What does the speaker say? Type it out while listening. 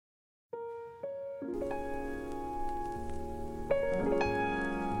Hello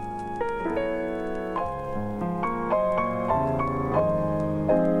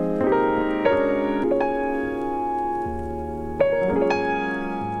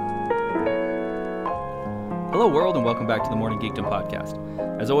world, and welcome back to the Morning Geekdom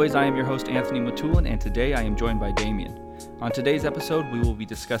podcast. As always, I am your host Anthony Matulin, and today I am joined by Damien. On today's episode, we will be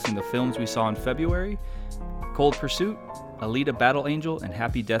discussing the films we saw in February, Cold Pursuit, Alita Battle Angel, and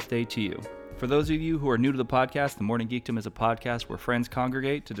Happy Death Day to You. For those of you who are new to the podcast, the Morning Geekdom is a podcast where friends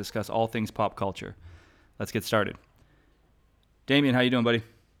congregate to discuss all things pop culture. Let's get started. Damien, how you doing, buddy?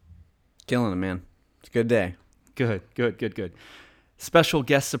 Killing it, man. It's a good day. Good. Special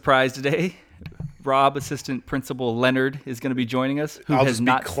guest surprise today. Rob, Assistant Principal Leonard, is going to be joining us. I'll just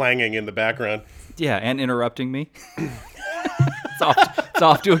be clanging in the background. Yeah, and interrupting me. It's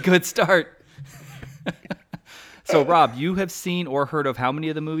off to a good start. So, Rob, you have seen or heard of how many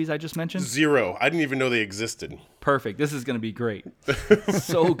of the movies I just mentioned? 0. I didn't even know they existed. Perfect. This is going to be great.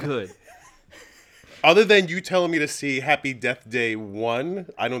 So good. Other than you telling me to see Happy Death Day 1,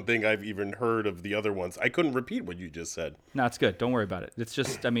 I don't think I've even heard of the other ones. I couldn't repeat what you just said. No, it's good. Don't worry about it. It's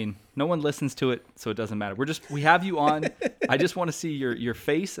just, no one listens to it, so it doesn't matter. We have you on. I just want to see your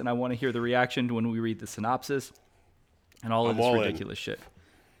face, and I want to hear the reaction when we read the synopsis and all of this ridiculous shit.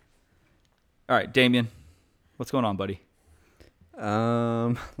 All right, Damien, what's going on, buddy?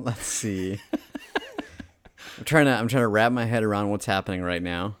 Let's see. I'm trying to wrap my head around what's happening right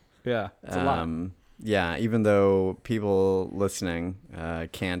now. Yeah, it's a lot. Yeah, even though people listening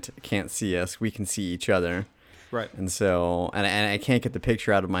can't see us, we can see each other. Right. And so, and I can't get the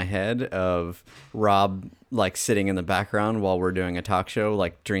picture out of my head of Rob like sitting in the background while we're doing a talk show,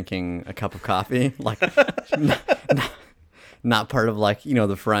 like drinking a cup of coffee, like not part of like,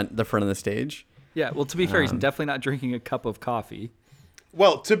 the front of the stage. Yeah. Well, to be fair, he's definitely not drinking a cup of coffee.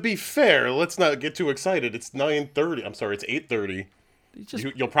 Well, to be fair, let's not get too excited. It's 9:30. I'm sorry, it's 8:30.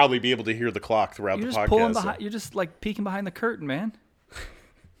 You'll probably be able to hear the clock throughout the podcast. You're just like peeking behind the curtain, man.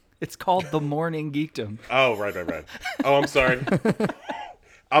 It's called the Morning Geekdom. Oh, right. Oh, I'm sorry.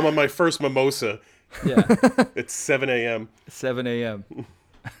 I'm on my first mimosa. Yeah. It's 7 a.m. 7 a.m.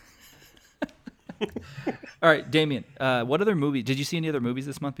 All right, Damien, what other movie? Did you see any other movies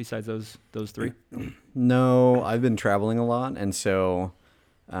this month besides those three? No, I've been traveling a lot, and so...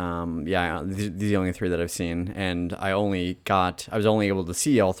 these are the only three that I've seen, and I was only able to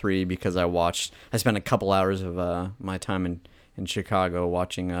see all three because I spent a couple hours of my time in Chicago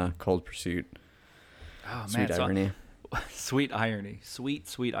watching Cold Pursuit. Oh, Sweet man, irony. Sweet irony.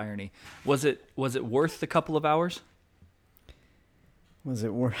 Sweet irony. Was it worth the couple of hours? Was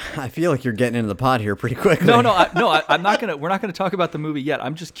it worth? I feel like you're getting into the pod here pretty quickly. No, I'm not gonna. We're not gonna talk about the movie yet.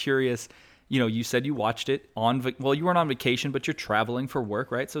 I'm just curious. You said you watched it you weren't on vacation, but you're traveling for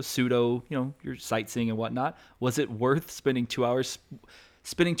work, right? So you're sightseeing and whatnot. Was it worth spending 2 hours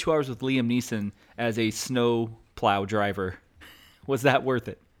with Liam Neeson as a snow plow driver? Was that worth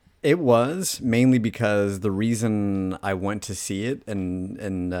it? It was, mainly because the reason I went to see it,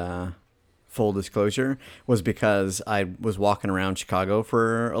 and full disclosure, was because I was walking around Chicago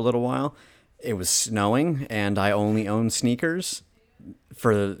for a little while. It was snowing, and I only own sneakers.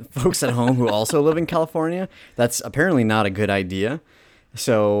 For folks at home who also live in California, that's apparently not a good idea.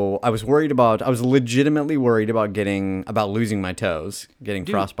 So I was legitimately worried about losing my toes, getting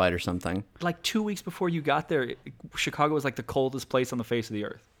frostbite or something. Like 2 weeks before you got there, Chicago was like the coldest place on the face of the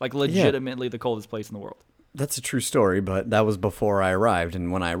earth. Like legitimately the coldest place in the world. That's a true story, but that was before I arrived.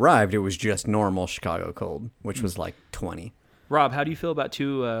 And when I arrived, it was just normal Chicago cold, which was like 20. Rob, how do you feel about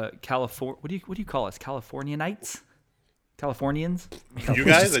what do you call us? Californianites? Californians? You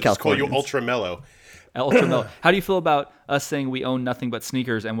guys, I just call you ultra mellow. Ultra mellow. How do you feel about us saying we own nothing but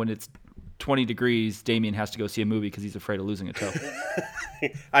sneakers, and when it's 20 degrees, Damien has to go see a movie because he's afraid of losing a toe?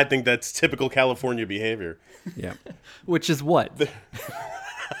 I think that's typical California behavior. Yeah. Which is what?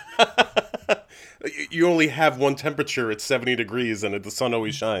 You only have one temperature. It's 70 degrees, and the sun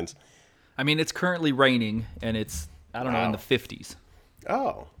always shines. I mean, it's currently raining, and it's, in the 50s.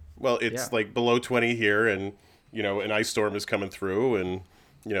 Oh. Well, it's like below 20 here, and... an ice storm is coming through, and,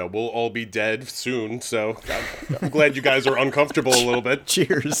 we'll all be dead soon. So I'm glad you guys are uncomfortable a little bit.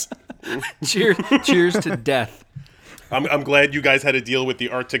 Cheers. Cheers to death. I'm glad you guys had to deal with the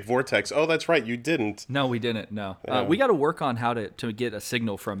Arctic vortex. Oh, that's right. You didn't. No, we didn't. No. We got to work on how to get a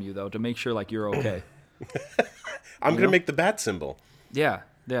signal from you, though, to make sure like you're okay. I'm going to make the bat symbol. Yeah,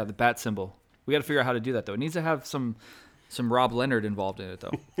 the bat symbol. We got to figure out how to do that, though. It needs to have some Rob Leonard involved in it,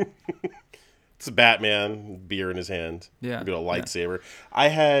 though. It's a Batman, beer in his hand. Yeah. Got a lightsaber. Yeah. I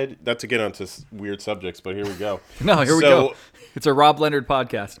had, not to get onto weird subjects, but here we go. No, here we go. It's a Rob Leonard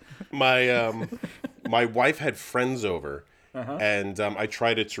podcast. My wife had friends over, and I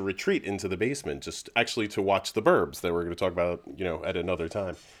tried to retreat into the basement, just actually to watch The Burbs that we're going to talk about, at another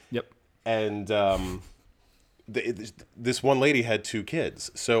time. Yep. And this one lady had 2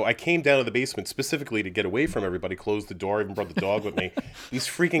 kids. So I came down to the basement specifically to get away from everybody, closed the door, even brought the dog with me. These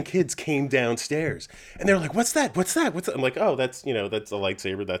freaking kids came downstairs and they're like, what's that? What's that? I'm like, oh, that's a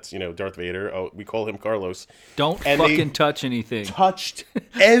lightsaber. That's, Darth Vader. Oh, we call him Carlos. Don't fucking touch anything. Touched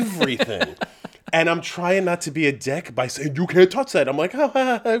everything. And I'm trying not to be a dick by saying, you can't touch that. I'm like,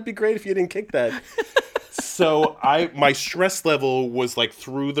 oh, it'd be great if you didn't kick that. So my stress level was like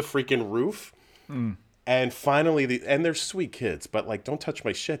through the freaking roof. And finally, and they're sweet kids, but like, don't touch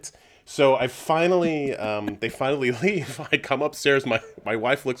my shit. So I finally, they finally leave. I come upstairs. My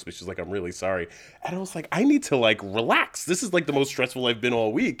wife looks at me. She's like, I'm really sorry. And I was like, I need to like relax. This is like the most stressful I've been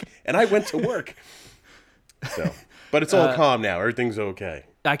all week. And I went to work. So, but it's all calm now. Everything's okay.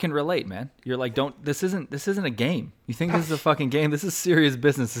 I can relate, man. You're like, this isn't a game. You think this is a fucking game? This is serious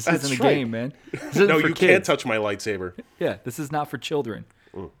business. This isn't a game, man. This isn't no, for you kids. Can't touch my lightsaber. Yeah, this is not for children.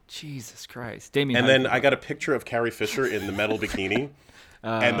 Jesus Christ, Damien. And then I got a picture of Carrie Fisher in the metal bikini,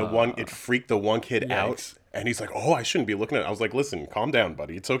 and it freaked the one kid out. And he's like, "Oh, I shouldn't be looking at it." I was like, "Listen, calm down,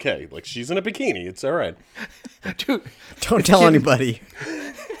 buddy. It's okay. Like, she's in a bikini. It's all right." Dude, don't tell anybody.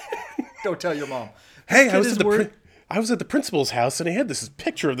 Don't tell your mom. Hey, I was at the principal's house, and he had this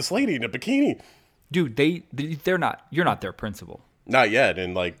picture of this lady in a bikini. Dude, they're not. You're not their principal. Not yet.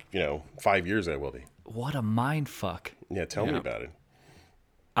 In 5 years, I will be. What a mind fuck. Yeah, tell me about it.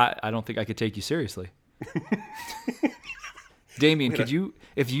 I don't think I could take you seriously. Damien,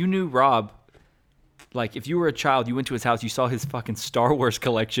 if you knew Rob, like if you were a child, you went to his house, you saw his fucking Star Wars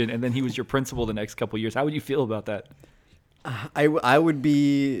collection, and then he was your principal the next couple of years, how would you feel about that? I would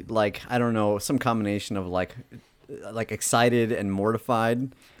be like, I don't know, some combination of like excited and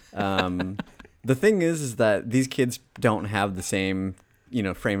mortified. The thing is that these kids don't have the same,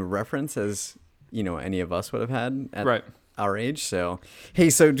 frame of reference as, any of us would have had at our age. So, hey,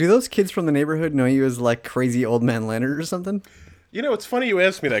 so do those kids from the neighborhood know you as like crazy old man Leonard or something? It's funny you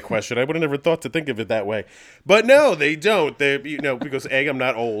asked me that question. I would have never thought to think of it that way. But no, they don't. They, because I'm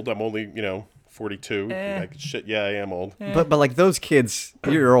not old. I'm only, 42. Like, shit, yeah, I am old. But like those kids,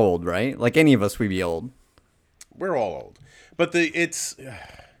 you're old, right? Like any of us, we'd be old. We're all old. But it's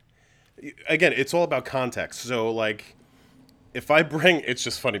all about context. So like, if I bring, it's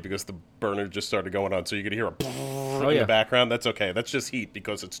just funny because the burner just started going on, so you could hear a in the background. That's okay. That's just heat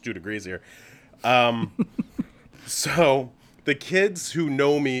because it's 2 degrees here. So the kids who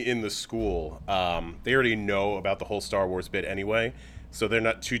know me in the school, they already know about the whole Star Wars bit anyway, so they're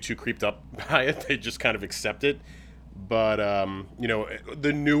not too creeped up by it. They just kind of accept it. But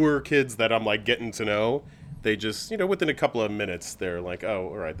the newer kids that I'm like getting to know, they just within a couple of minutes they're like, oh,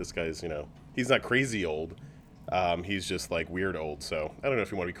 all right, this guy's he's not crazy old. He's just like weird old. So I don't know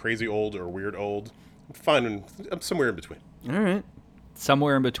if you want to be crazy old or weird old. I'm somewhere in between. All right.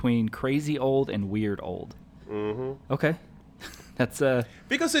 Somewhere in between crazy old and weird old. Mm-hmm. Okay. That's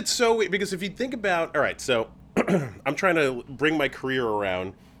because if you think about, all right, so I'm trying to bring my career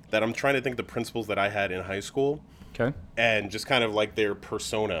around that. I'm trying to think of the principals that I had in high school. Okay. And just kind of like their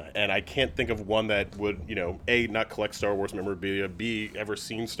persona. And I can't think of one that would, A, not collect Star Wars memorabilia, B, ever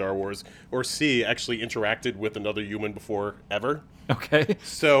seen Star Wars, or C, actually interacted with another human before ever. Okay.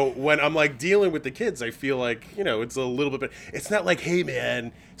 So when I'm like dealing with the kids, I feel like, it's a little bit, it's not like, hey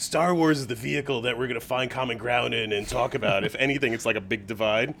man, Star Wars is the vehicle that we're going to find common ground in and talk about. If anything, it's like a big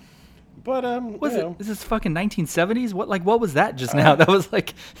divide. But, is this fucking 1970s? What was that just now? That was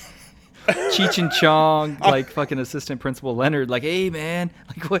like Cheech and Chong, like fucking assistant principal Leonard, like, hey man,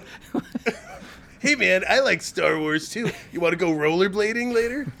 like what? Hey man, I like Star Wars too. You want to go rollerblading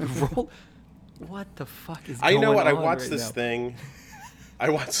later? What the fuck is going on? I know what I watched right this now? thing. I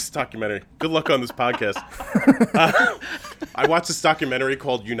watched this documentary. Good luck on this podcast. I watched this documentary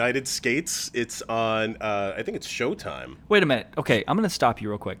called United Skates. It's on, I think it's Showtime. Wait a minute. Okay, I'm gonna stop you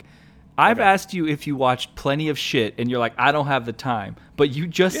real quick. I've asked you if you watched plenty of shit, and you're like, I don't have the time. But you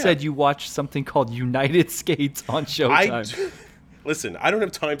just said you watched something called United Skates on Showtime. Listen, I don't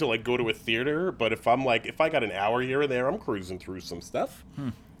have time to like go to a theater, but if I got an hour here or there, I'm cruising through some stuff.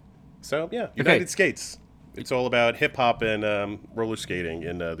 So yeah, United Skates. It's all about hip hop and roller skating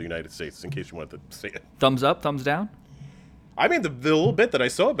in the United States. In case you wanted to say it. Thumbs up, thumbs down. I mean, the little bit that I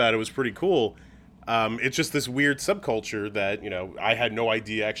saw about it was pretty cool. It's just this weird subculture that, I had no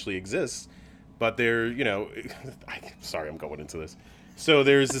idea actually exists. But they're, sorry, I'm going into this. So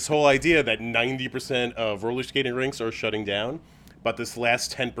there's this whole idea that 90% of roller skating rinks are shutting down, but this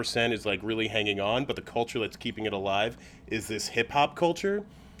last 10% is like really hanging on. But the culture that's keeping it alive is this hip hop culture.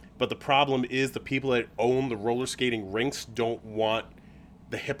 But the problem is the people that own the roller skating rinks don't want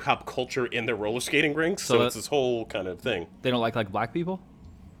the hip hop culture in their roller skating rinks. So it's this whole kind of thing. They don't like black people?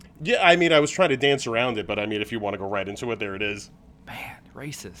 Yeah, I mean, I was trying to dance around it, but I mean, if you want to go right into it, there it is. Man,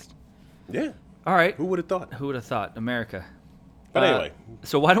 racist. Yeah. All right. Who would have thought? Who would have thought? America. But anyway,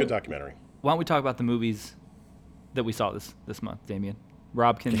 so good documentary. Why don't we talk about the movies that we saw this month, Damien?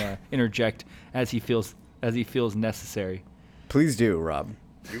 Rob can interject as he feels necessary. Please do, Rob.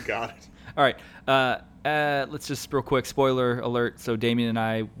 You got it. All right. Let's just real quick, spoiler alert. So Damien and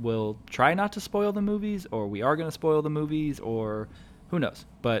I will try not to spoil the movies, or we are going to spoil the movies, or who knows?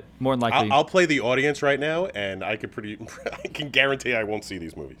 But more than likely, I'll play the audience right now, and I can guarantee I won't see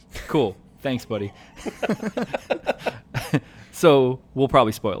these movies. Cool. Thanks, buddy. So we'll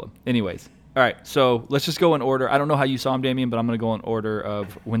probably spoil them. Anyways. All right. So let's just go in order. I don't know how you saw them, Damien, but I'm going to go in order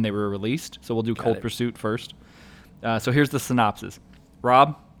of when they were released. So we'll do Cold Pursuit first. So here's the synopsis.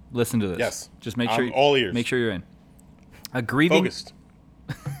 Rob, listen to this. Yes. Just make sure all ears. Make sure you're in. A grieving. Focused.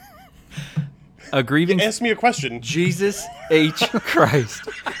 A grieving. Ask me a question. Jesus H. Christ.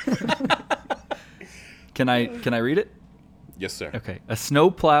 Can I read it? Yes, sir. Okay.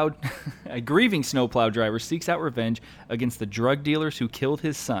 A grieving snowplow driver seeks out revenge against the drug dealers who killed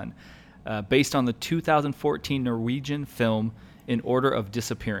his son, based on the 2014 Norwegian film In Order of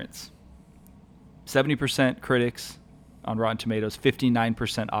Disappearance. 70% critics on Rotten Tomatoes,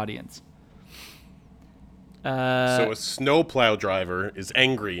 59% audience. So a snowplow driver is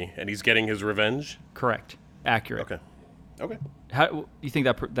angry and he's getting his revenge? Correct. Accurate. Okay. How you think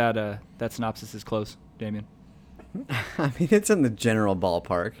that synopsis is close, Damien? I mean, it's in the general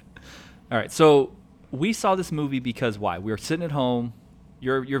ballpark. All right. So we saw this movie because why? We were sitting at home.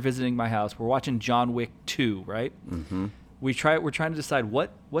 You're visiting my house. We're watching John Wick 2, right? Mm-hmm. We're trying to decide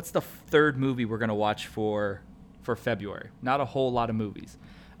what's the third movie we're gonna watch for February. Not a whole lot of movies.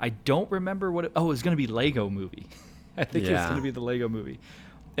 I don't remember what. It was gonna be Lego Movie. I think it's gonna be the Lego Movie.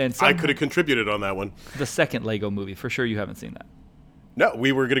 And I could have contributed on that one. The second Lego Movie, for sure. You haven't seen that. No,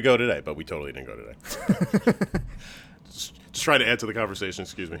 we were gonna go today, but we totally didn't go today. Just trying to add to the conversation.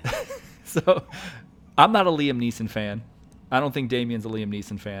 Excuse me. So, I'm not a Liam Neeson fan. I don't think Damien's a Liam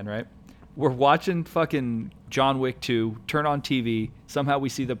Neeson fan, right? We're watching fucking John Wick 2, turn on TV. Somehow we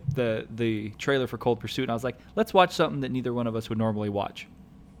see the trailer for Cold Pursuit, and I was like, let's watch something that neither one of us would normally watch.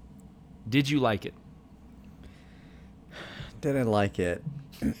 Did you like it? Did I like it?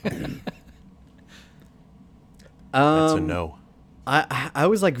 That's a no. I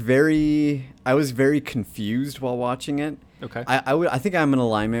was very confused while watching it. Okay. I think I'm in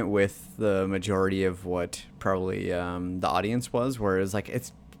alignment with the majority of what probably the audience was, whereas like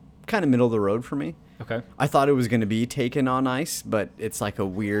it's kind of middle of the road for me. Okay. I thought it was going to be Taken on Ice, but it's like a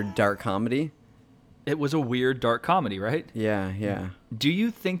weird dark comedy. It was a weird dark comedy, right? Yeah. Do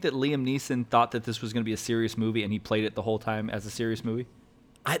you think that Liam Neeson thought that this was going to be a serious movie and he played it the whole time as a serious movie?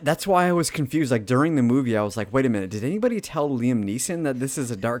 That's why I was confused. Like during the movie, I was like, wait a minute, did anybody tell Liam Neeson that this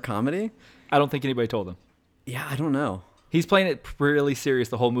is a dark comedy? I don't think anybody told him. Yeah, I don't know. He's playing it really serious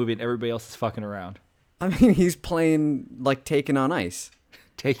the whole movie and everybody else is fucking around. I mean, he's playing like Taken on Ice.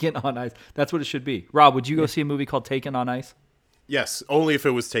 Taken on Ice. That's what it should be. Rob, would you go see a movie called Taken on Ice? Yes, only if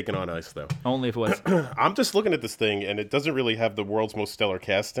it was Taken on Ice, though. Only if it was. I'm just looking at this thing, and it doesn't really have the world's most stellar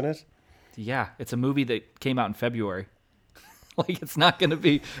cast in it. Yeah, it's a movie that came out in February. Like, it's not going to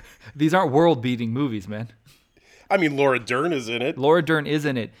be... These aren't world-beating movies, man. I mean, Laura Dern is in it. Laura Dern is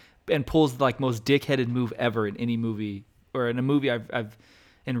in it and pulls like most dickheaded move ever in any movie, or in a movie I've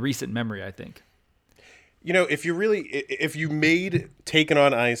in recent memory, I think. You know, if you made Taken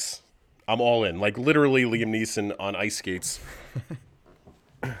on Ice, I'm all in. Like literally Liam Neeson on ice skates.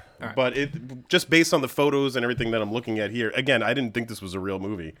 Right. But it just based on the photos and everything that I'm looking at here, again, I didn't think this was a real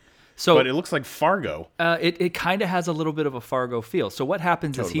movie. So, but it looks like Fargo. It kind of has a little bit of a Fargo feel. So what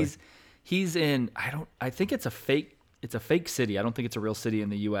happens Totally. is he's in I think it's a fake city. I don't think it's a real city in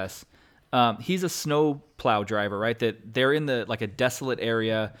the US. He's a snow plow driver, right? That they're in the like a desolate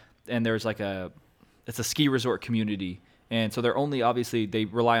area, and there's like it's a ski resort community. And so they're only, obviously, they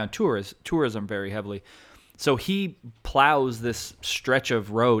rely on tourism very heavily. So he plows this stretch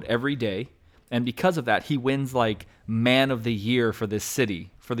of road every day. And because of that, he wins like Man of the Year for this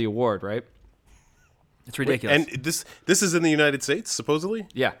city, for the award, right? It's ridiculous. And this is in the United States, supposedly?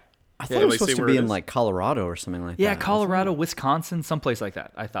 Yeah. I thought it was supposed to be in like Colorado or something like that. Yeah, Colorado, Wisconsin, someplace like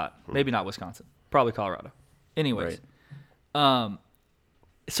that, I thought. Maybe not Wisconsin. Probably Colorado. Anyways. Right.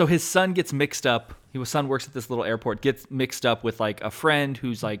 so his son gets mixed up. His son works at this little airport, gets mixed up with like a friend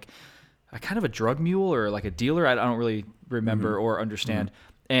who's like a kind of a drug mule or like a dealer. I don't really remember or understand.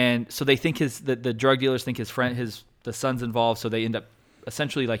 And so they think the drug dealers think the son's involved. So they end up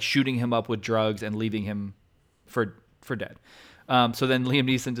essentially like shooting him up with drugs and leaving him for dead. So then Liam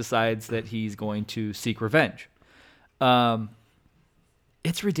Neeson decides that he's going to seek revenge.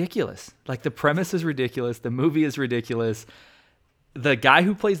 It's ridiculous. Like the premise is ridiculous. The movie is ridiculous. The guy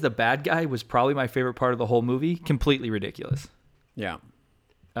who plays the bad guy was probably my favorite part of the whole movie. Completely ridiculous. Yeah.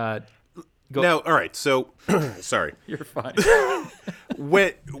 Now, all right. So, sorry. You're fine.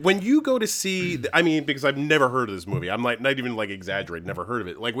 When you go to see, I mean, because I've never heard of this movie. I'm like not even like exaggerating. Never heard of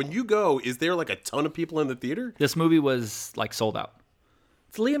it. Like when you go, is there like a ton of people in the theater? This movie was like sold out.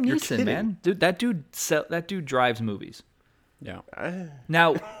 It's Liam Neeson, man. Dude, that dude drives movies. Yeah.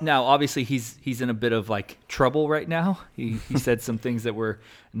 Now, obviously, he's in a bit of like trouble right now. He said some things that were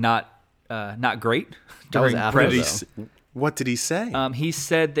not great during press. What did he say? He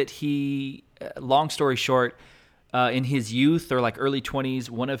said that long story short, in his youth or like early 20s,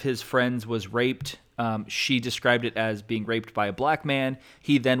 one of his friends was raped. She described it as being raped by a black man.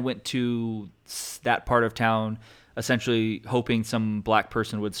 He then went to that part of town, essentially hoping some black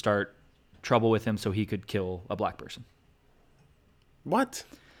person would start trouble with him so he could kill a black person. What?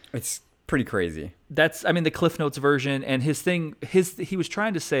 It's pretty crazy. That's, I mean, the Cliff Notes version, and he was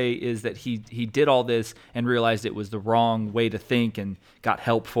trying to say is that he did all this and realized it was the wrong way to think and got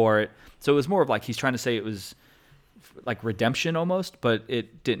help for it. So it was more of like he's trying to say it was like redemption almost, but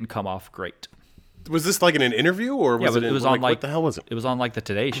it didn't come off great. Was this like in an interview or was it was on like what the hell was it? It was on like the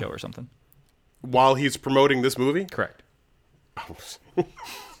Today Show or something. While he's promoting this movie? Correct.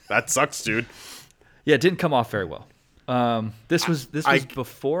 That sucks, dude. Yeah, it didn't come off very well. This was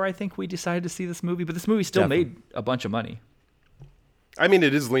before I think we decided to see this movie, but this movie still made a bunch of money. I mean,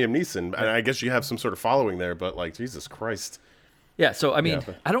 it is Liam Neeson, and I guess you have some sort of following there, but like, Jesus Christ. Yeah, so I mean,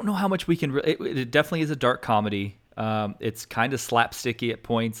 I don't know how much we can. It definitely is a dark comedy. It's kind of slapsticky at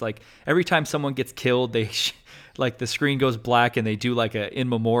points. Like every time someone gets killed, like the screen goes black and they do like a in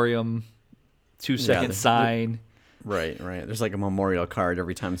memoriam 2-second sign. Right. There's like a memorial card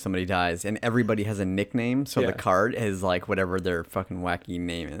every time somebody dies, and everybody has a nickname, so the card is like whatever their fucking wacky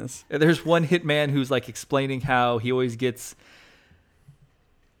name is. There's one hitman who's like explaining how he always gets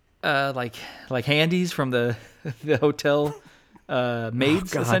like handies from the hotel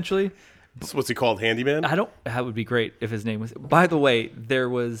maids, essentially. So what's he called, Handyman? That would be great if his name was. By the way, there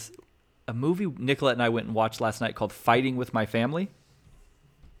was a movie Nicolette and I went and watched last night called Fighting with My Family.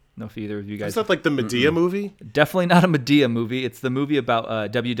 I don't know if either of you guys. Is that like the Medea movie? Definitely not a Medea movie. It's the movie about a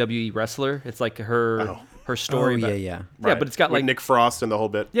WWE wrestler. It's like her story. Yeah. Right. Yeah, but it's got with like Nick Frost and the whole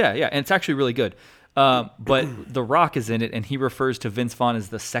bit. Yeah, and it's actually really good. But The Rock is in it, and he refers to Vince Vaughn as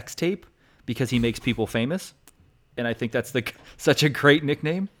the sex tape because he makes people famous, and I think that's such a great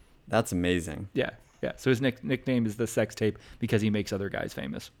nickname. That's amazing. Yeah. So his nickname is the sex tape because he makes other guys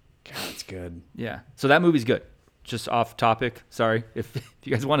famous. God, that's good. Yeah. So that movie's good. Just off topic. Sorry. If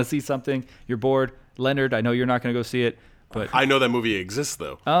you guys want to see something, you're bored. Leonard, I know you're not going to go see it, but I know that movie exists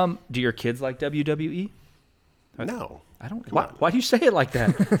though. Do your kids like WWE? No. I don't. Why do you say it like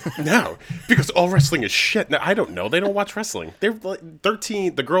that? No, because all wrestling is shit. No, I don't know. They don't watch wrestling. They're like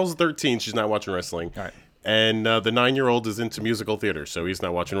 13. The girl's 13. She's not watching wrestling. All right. And the 9-year-old is into musical theater, so he's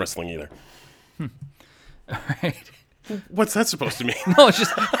not watching wrestling either. All right. What's that supposed to mean? No, it's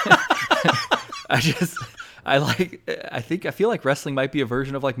just I feel like wrestling might be a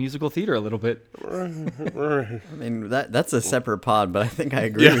version of like musical theater a little bit. I mean, that's a separate pod, but I think I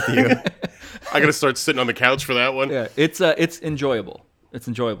agree with you. I gotta start sitting on the couch for that one. Yeah, it's enjoyable. It's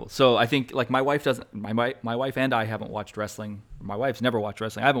enjoyable. So I think like my wife doesn't. My wife and I haven't watched wrestling. My wife's never watched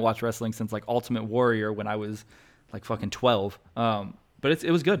wrestling. I haven't watched wrestling since like Ultimate Warrior when I was like fucking 12. But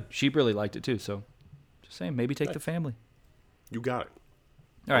it was good. She really liked it too. So just saying, maybe take the family. You got it.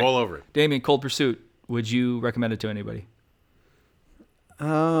 All right. All over it. Damien, Cold Pursuit. Would you recommend it to anybody?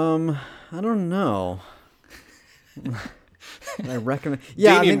 I don't know. I recommend.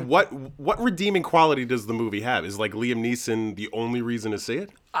 Yeah, Damien, what redeeming quality does the movie have? Is like Liam Neeson the only reason to see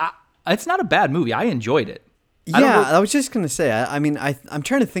it? It's not a bad movie. I enjoyed it. Yeah, I was just gonna say. I'm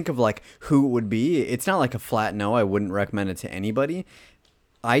trying to think of like who it would be. It's not like a flat no. I wouldn't recommend it to anybody.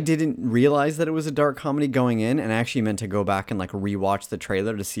 I didn't realize that it was a dark comedy going in, and I actually meant to go back and like rewatch the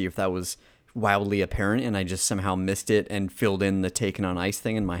trailer to see if that was wildly apparent, and I just somehow missed it and filled in the Taken on Ice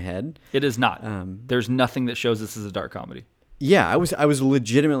thing in my head. It is not. There's nothing that shows this is a dark comedy. Yeah, I was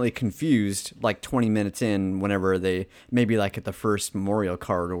legitimately confused like 20 minutes in whenever they maybe like at the first memorial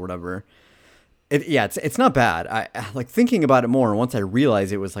card or whatever. It's not bad. I like thinking about it more, and once I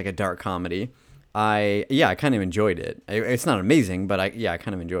realized it was like a dark comedy, I kind of enjoyed it. It's not amazing, but I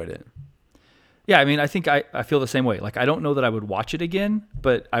kind of enjoyed it. Yeah, I mean, I think I feel the same way. Like, I don't know that I would watch it again,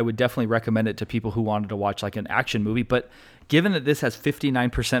 but I would definitely recommend it to people who wanted to watch like an action movie. But given that this has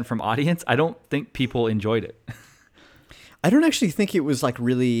 59% from audience, I don't think people enjoyed it. I don't actually think it was like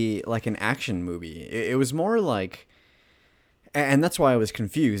really like an action movie. It was more like, and that's why I was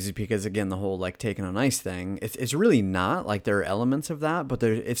confused, because again, the whole like taking on ice thing, it's really not. Like, there are elements of that, but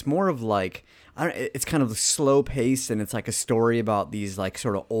it's more of like, it's kind of slow paced, and it's like a story about these like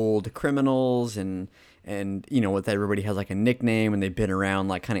sort of old criminals, and with everybody has like a nickname, and they've been around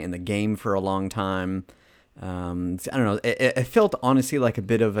like kind of in the game for a long time. I don't know. It felt honestly like a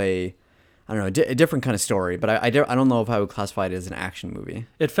bit of a different kind of story, but I don't know if I would classify it as an action movie.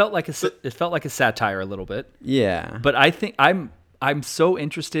 It felt like a satire a little bit. Yeah. But I think I'm so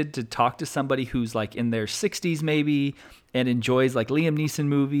interested to talk to somebody who's like in their 60s maybe and enjoys like Liam Neeson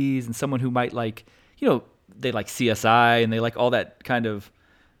movies, and someone who might like, they like CSI and they like all that kind of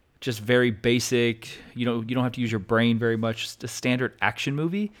just very basic, you don't have to use your brain very much, just a standard action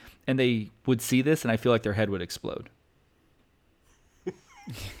movie, and they would see this and I feel like their head would explode.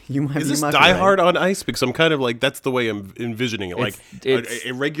 Is this Die Hard on ice? Because I'm kind of like, that's the way I'm envisioning it. Like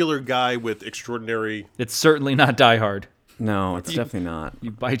a regular guy with extraordinary... It's certainly not Die Hard. No, it's definitely not.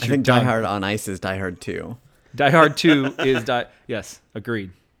 You bite I your think tongue. Die Hard on ice is Die Hard 2. Die Hard 2 is Yes,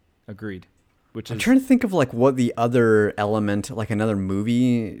 agreed. I'm trying to think of like what the other element, like another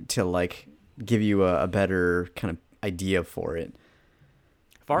movie to like give you a better kind of idea for it.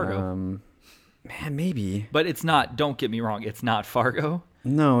 Fargo. Man, maybe. But it's not, don't get me wrong, it's not Fargo.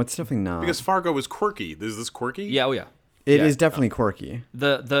 No, it's definitely not. Because Fargo is quirky. Is this quirky? Yeah, oh yeah. It is definitely quirky.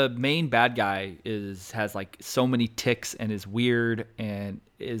 The main bad guy has like so many tics and is weird and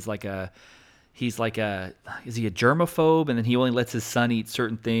is like is he a germaphobe, and then he only lets his son eat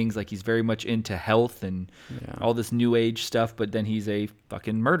certain things, like he's very much into health and all this new age stuff, but then he's a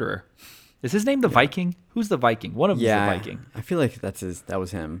fucking murderer. Is his name the Viking? Who's the Viking? One of them's the Viking. I feel like that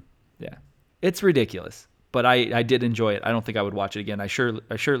was him. Yeah. It's ridiculous, but I did enjoy it. I don't think I would watch it again. I sure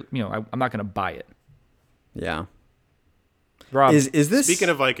I'm not going to buy it. Yeah. Rob, is this Speaking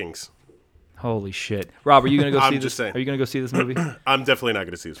of Vikings. Holy shit. Rob, are you going to go see I'm just saying. Are you going to go see this movie? I'm definitely not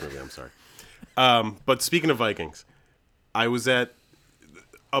going to see this movie. I'm sorry. But speaking of Vikings, I was at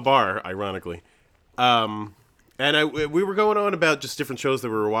a bar, ironically, and we were going on about just different shows that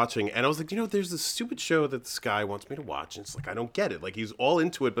we were watching, and I was like, there's this stupid show that this guy wants me to watch, and it's like, I don't get it. Like, he's all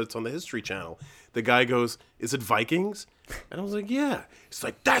into it, but it's on the History Channel. The guy goes, "Is it Vikings?" And I was like, "Yeah." It's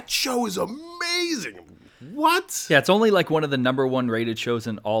like, that show is amazing. What? Yeah, it's only like one of the number one rated shows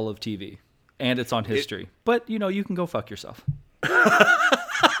in all of TV, and it's on History. But, you can go fuck yourself.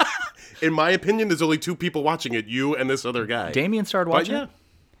 In my opinion, there's only two people watching it, you and this other guy. Damien started watching it?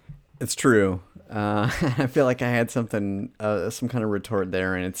 It's true. I feel like I had some kind of retort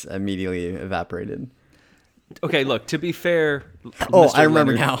there, and it's immediately evaporated. Okay, look, to be fair... I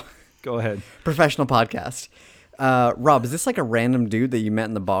remember now. Go ahead. Professional podcast. Rob, is this like a random dude that you met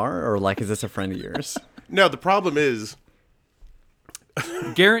in the bar, or like is this a friend of yours? No, the problem is...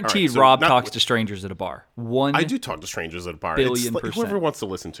 Guaranteed, right, so Rob talks to strangers at a bar. I do talk to strangers at a bar. Billion it's like whoever wants to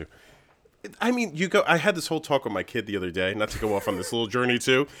listen to. I mean, I had this whole talk with my kid the other day, not to go off on this little journey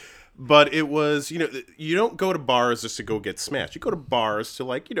too, but it was, you don't go to bars just to go get smashed. You go to bars to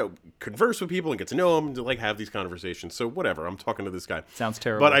like, converse with people and get to know them and to like have these conversations. So whatever, I'm talking to this guy. Sounds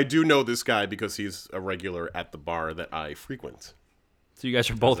terrible. But I do know this guy because he's a regular at the bar that I frequent. So you guys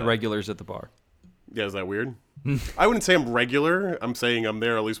are both regulars at the bar. Yeah, is that weird? I wouldn't say I'm regular. I'm saying I'm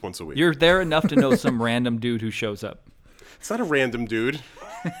there at least once a week. You're there enough to know some random dude who shows up. It's not a random dude.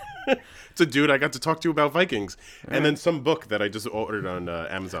 It's a dude I got to talk to about Vikings, and then some book that I just ordered on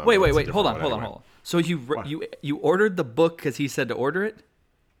Amazon. Wait. Hold on. So you ordered the book because he said to order it?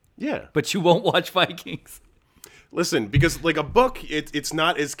 Yeah. But you won't watch Vikings? Listen, because like a book, it's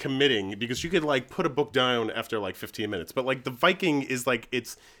not as committing because you could like put a book down after like 15 minutes. But like the Viking is like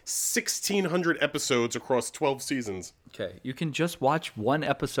it's 1,600 episodes across 12 seasons. Okay, you can just watch one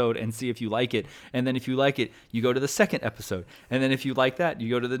episode and see if you like it. And then if you like it, you go to the second episode. And then if you like that, you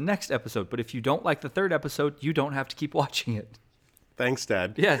go to the next episode. But if you don't like the third episode, you don't have to keep watching it. Thanks,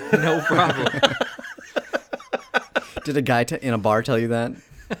 Dad. Yeah, no problem. Did a guy in a bar tell you that?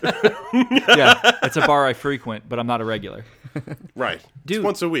 Yeah, it's a bar I frequent, but I'm not a regular. Right. Dude, it's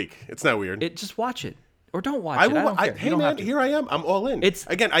once a week. It's not weird. Just watch it. Or don't watch it. I don't care. Hey, man, here I am. I'm all in.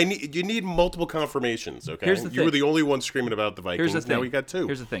 You need multiple confirmations, okay? Here's the thing. You were the only one screaming about the Vikings. Here's the thing. Now we got two.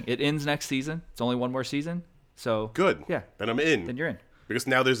 Here's the thing. It ends next season. It's only one more season. So good. Yeah. Then I'm in. Then you're in. because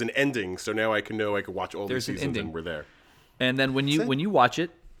now there's an ending. So now I can know I can watch all There's these an seasons ending. and we're there. And then when you watch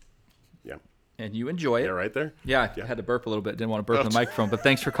it Yeah. and you enjoy it, Yeah, right there. Yeah, I had to burp a little bit. Didn't want to burp in the microphone, but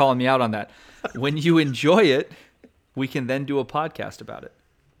thanks for calling me out on that. When you enjoy it, we can then do a podcast about it.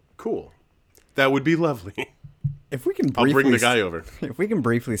 Cool. That would be lovely. If we can I'll briefly, bring the guy over. If we can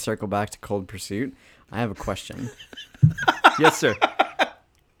briefly circle back to Cold Pursuit, I have a question. Yes, sir.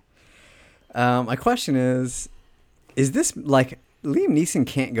 My question is this like Liam Neeson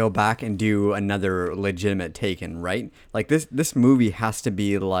can't go back and do another legitimate Taken, right? Like this movie has to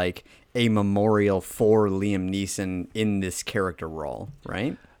be like a memorial for Liam Neeson in this character role,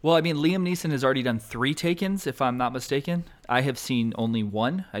 right? Well, I mean, Liam Neeson has already done 3 Takens, if I'm not mistaken. I have seen only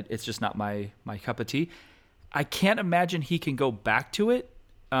 1. It's just not my cup of tea. I can't imagine he can go back to it,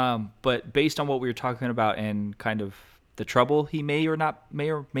 but based on what we were talking about and kind of the trouble he may or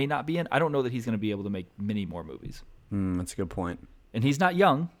may not be in, I don't know that he's going to be able to make many more movies. That's a good point. And he's not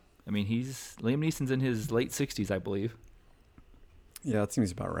young. I mean, Liam Neeson's in his late 60s, I believe. Yeah, that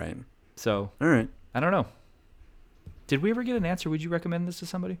seems about right. So, all right. I don't know. Did we ever get an answer? Would you recommend this to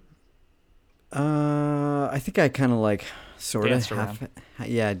somebody? I think I kind of like sort of Danced around.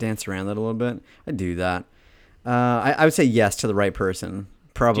 dance around it a little bit. I do that. I would say yes to the right person.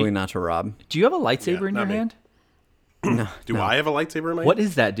 Probably not to Rob. Do you have a lightsaber in your not me. hand? No. Do I have a lightsaber in my What hand?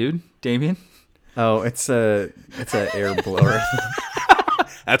 is that, dude? Damien? Oh, it's a air blower.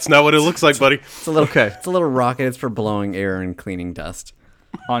 That's not what it looks like, buddy. It's a little Okay. It's a little rocket. It's for blowing air and cleaning dust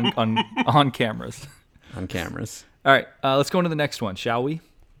on cameras. on cameras. All right, let's go on to the next one, shall we?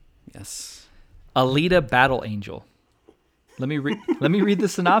 Yes. Alita Battle Angel. Let me read the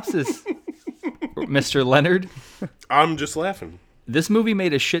synopsis, Mr. Leonard. I'm just laughing. This movie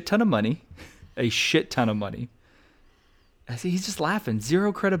made a shit ton of money. A shit ton of money. I see he's just laughing.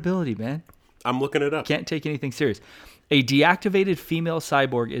 Zero credibility, man. I'm looking it up. Can't take anything serious. A deactivated female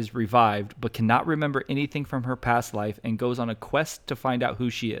cyborg is revived but cannot remember anything from her past life and goes on a quest to find out who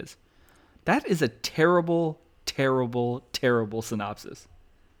she is. That is a terrible, terrible, terrible synopsis.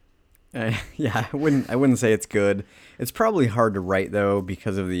 Yeah, I wouldn't say it's good. It's probably hard to write though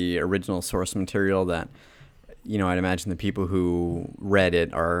because of the original source material that I'd imagine the people who read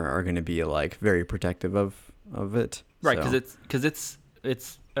it are going to be like very protective of it. Right, So. because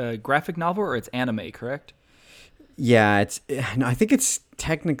it's a graphic novel or it's anime, correct? Yeah, I think it's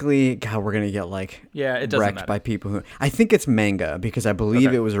technically, God, we're going to get like Yeah, it doesn't wrecked matter. by people who, I think it's manga because I believe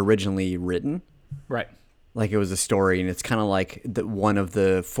Okay. it was originally written. Right. Like it was a story, and it's kind of like one of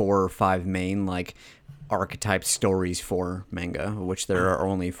the 4 or 5 main like archetype stories for manga, which there are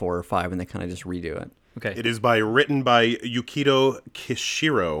only 4 or 5, and they kind of just redo it. Okay. It is written by Yukito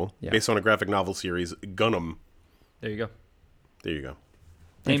Kishiro, Yeah. based on a graphic novel series, Gundam. There you go. There you go.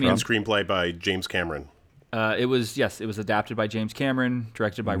 Damien. And screenplay by James Cameron. It was adapted by James Cameron,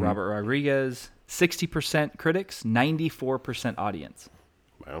 directed by Robert Rodriguez. 60% critics, 94% audience.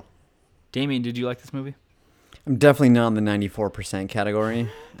 Wow. Damien, did you like this movie? I'm definitely not in the 94% category.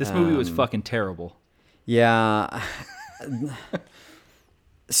 This movie was fucking terrible. Yeah.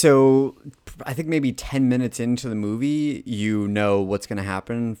 So I think maybe 10 minutes into the movie, you know what's going to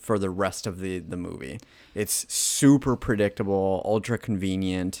happen for the rest of the movie. It's super predictable, ultra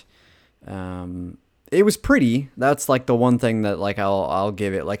convenient. It was pretty. That's like the one thing that like I'll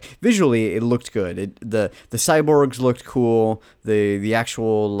give it. Like visually, it looked good. The cyborgs looked cool. The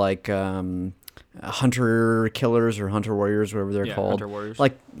actual like hunter killers or hunter warriors, whatever they're called. Hunter warriors.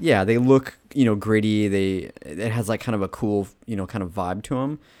 Like yeah, they look gritty. It has like kind of a cool kind of vibe to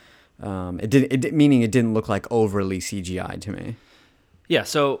them. Meaning it didn't look like overly CGI to me. Yeah,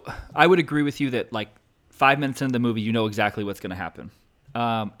 so I would agree with you that like 5 minutes into the movie, you know exactly what's going to happen.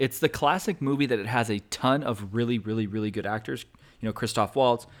 It's the classic movie that it has a ton of really, really, really good actors. Christoph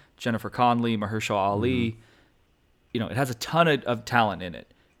Waltz, Jennifer Connelly, Mahershala Ali. It has a ton of talent in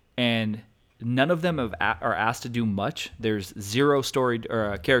it. And none of them are asked to do much. There's zero story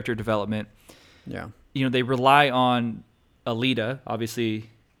or character development. Yeah. They rely on Alita, obviously,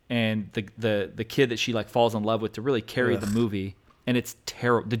 and the kid that she like falls in love with to really carry the movie. And it's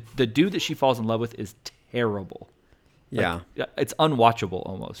terrible. The dude that she falls in love with is terrible. Yeah. It's unwatchable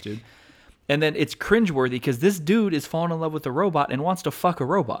almost, dude. And then it's cringeworthy because this dude is falling in love with a robot and wants to fuck a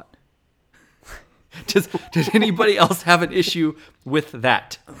robot. Did anybody else have an issue with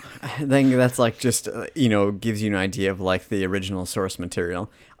that? I think that's like just gives you an idea of like the original source material.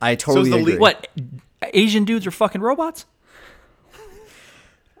 I totally agree. What? Asian dudes are fucking robots?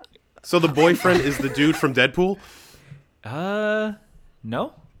 So the boyfriend is the dude from Deadpool?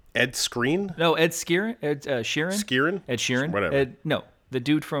 No. Ed Skrein? No, Ed Sheeran. Skirin? Ed Sheeran. Whatever. No, the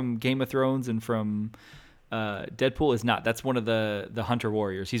dude from Game of Thrones and from Deadpool is not. That's one of the hunter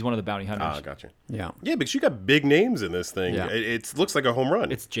warriors. He's one of the bounty hunters. Ah, gotcha. Yeah. Yeah, because you got big names in this thing. Yeah. It looks like a home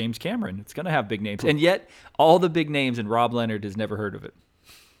run. It's James Cameron. It's going to have big names. And yet, all the big names, and Rob Leonard has never heard of it.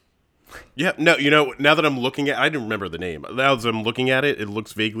 Yeah, no, now that I'm looking at I didn't remember the name. Now that I'm looking at it, it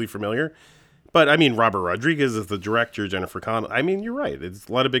looks vaguely familiar. But, I mean, Robert Rodriguez is the director, Jennifer Connelly. I mean, you're right. It's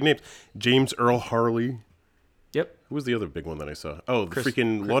a lot of big names. James Earl Harley. Yep. Who was the other big one that I saw? Oh, the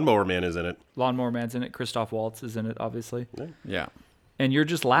freaking Lawnmower Man is in it. Lawnmower Man's in it. Christoph Waltz is in it, obviously. Yeah. And you're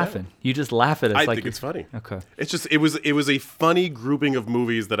just laughing. Yeah. You just laugh at it. I think it's funny. Okay. It's just, it was a funny grouping of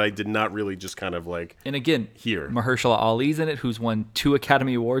movies that I did not really just kind of like And again, hear. Mahershala Ali's in it, who's won 2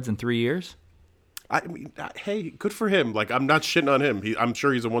 Academy Awards in 3 years. I mean, hey, good for him. Like, I'm not shitting on him. I'm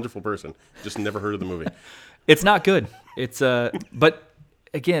sure he's a wonderful person. Just never heard of the movie. It's not good. It's but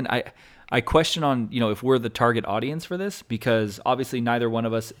again, I question on, if we're the target audience for this, because obviously neither one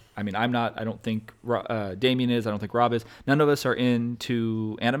of us, I mean, I'm not, I don't think Damien is, I don't think Rob is. None of us are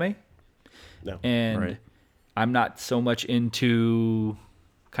into anime. No. And Right. I'm not so much into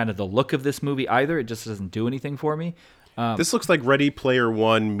kind of the look of this movie either. It just doesn't do anything for me. This looks like Ready Player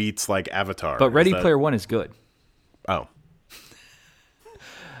One meets like Avatar. But Ready Player One is good. Oh.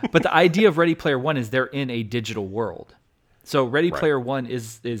 But the idea of Ready Player One is they're in a digital world. So Ready Right. Player One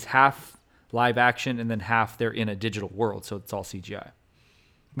is half live action and then half they're in a digital world, so it's all CGI.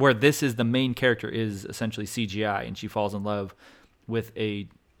 Where this is the main character is essentially CGI, and she falls in love with a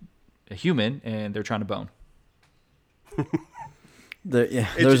human, and they're trying to bone.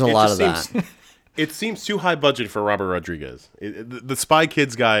 There's a lot of that. It seems too high budget for Robert Rodriguez. The Spy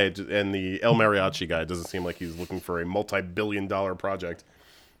Kids guy and the El Mariachi guy doesn't seem like he's looking for a multi-billion-dollar project.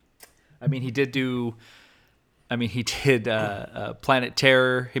 I mean, he did Planet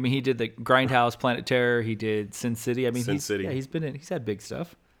Terror. I mean, he did the Grindhouse, Planet Terror. He did Sin City. I mean, Sin City. Yeah, he's had big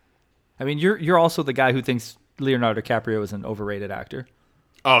stuff. I mean, you're also the guy who thinks Leonardo DiCaprio is an overrated actor.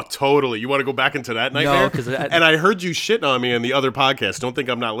 Oh, totally. You want to go back into that nightmare? No, because and I heard you shitting on me in the other podcast. Don't think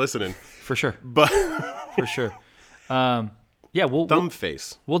I'm not listening. For sure. But For sure. Yeah, thumb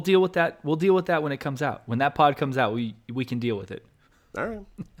face. we'll deal with that. We'll deal with that when it comes out. When that pod comes out, we can deal with it. All right.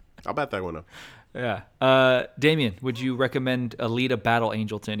 I'll bet that one up. Yeah. Damien, would you recommend Alita Battle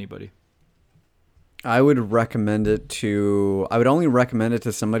Angel to anybody? I would only recommend it to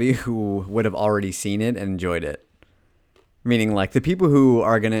somebody who would have already seen it and enjoyed it. Meaning, like, the people who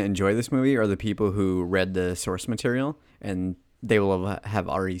are going to enjoy this movie are the people who read the source material, and they will have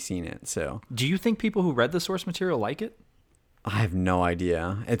already seen it. So, Do you think people who read the source material like it? I have no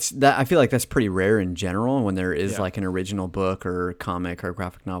idea. I feel like that's pretty rare in general when there is like an original book or comic or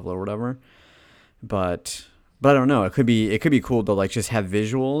graphic novel or whatever. But I don't know. It could be cool to like just have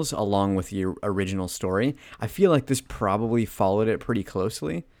visuals along with your original story. I feel like this probably followed it pretty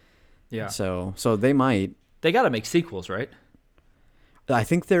closely. Yeah. So they might. They got to make sequels, right? I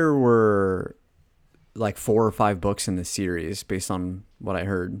think there were like 4 or 5 books in the series based on what I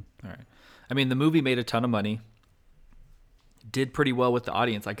heard. All right. I mean, the movie made a ton of money. Did pretty well with the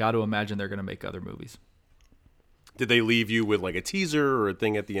audience. I got to imagine they're going to make other movies. Did they leave you with like a teaser or a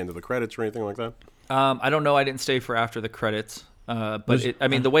thing at the end of the credits or anything like that? I don't know. I didn't stay for after the credits. But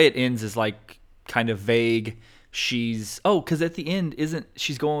the way it ends is like kind of vague. Because at the end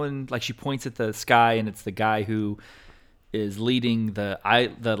she's going like she points at the sky and it's the guy who is leading the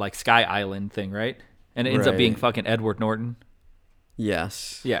like Sky Island thing, right? And it ends up being fucking Edward Norton.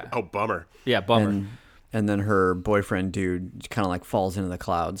 Yes. Yeah. Oh, bummer. Yeah, bummer. And then her boyfriend dude kind of like falls into the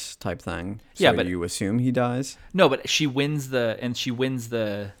clouds type thing. So Yeah, but you assume he dies. No, but she wins the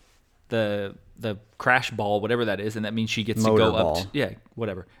crash ball, whatever that is, and that means she gets to go up.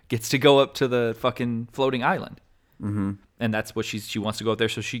 Gets to go up to the fucking floating island. Mm-hmm. And that's what she wants to go up there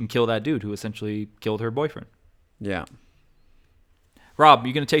so she can kill that dude who essentially killed her boyfriend. Yeah. Rob,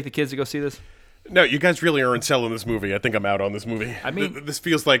 you gonna take the kids to go see this? No, you guys really aren't selling this movie. I think I'm out on this movie. I mean, this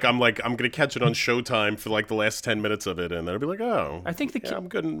feels like I'm gonna catch it on Showtime for like the last 10 minutes of it, and then I'll be like, oh, I think I'm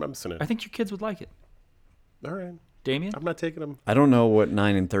good. I'm seeing it. I think your kids would like it. All right, Damien? I'm not taking them. I don't know what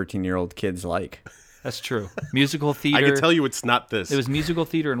 9 and 13-year-old kids like. That's true. Musical theater. I can tell you it's not this. It was musical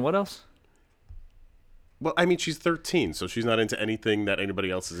theater and what else? Well, I mean, she's 13, so she's not into anything that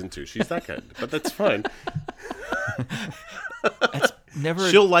anybody else is into. She's that good, but that's fine. That's never.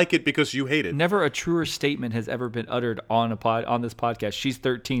 She'll like it because you hate it. Never a truer statement has ever been uttered on this podcast. She's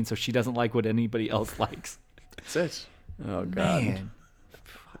 13, so she doesn't like what anybody else likes. That's it. Oh, God. Man.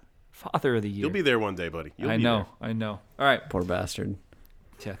 Father of the year. You'll be there one day, buddy. I know. All right. Poor bastard.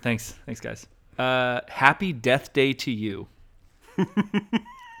 Yeah. Thanks, guys. Happy Death Day to you.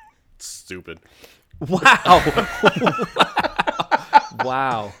 Stupid. Wow.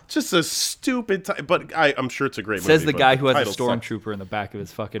 Wow. Just a stupid but I'm sure it's a great movie. Says the but guy who has a title sucks. stormtrooper in the back of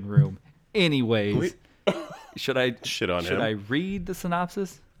his fucking room. Anyways, should I read the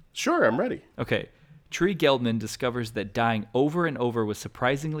synopsis? Sure, I'm ready. Okay. Tree Geldman discovers that dying over and over was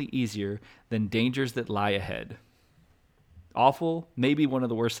surprisingly easier than dangers that lie ahead. Awful, maybe one of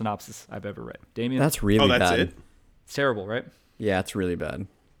the worst synopses I've ever read. Damien? That's really bad. That's it? It's terrible, right? Yeah, it's really bad.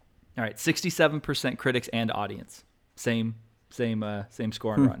 All right, 67% critics and audience. Same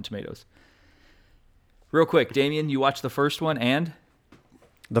score on Rotten Tomatoes. Real quick, Damien, you watched the first one and?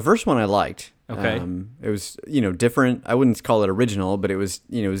 The first one I liked. Okay. It was, different. I wouldn't call it original, but it was,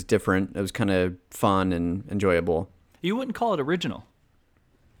 it was different. It was kind of fun and enjoyable. You wouldn't call it original.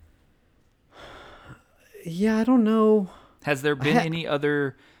 Yeah, I don't know. Has there been any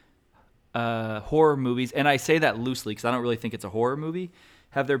other horror movies? And I say that loosely because I don't really think it's a horror movie.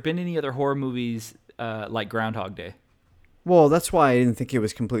 Have there been any other horror movies like Groundhog Day? Well, that's why I didn't think it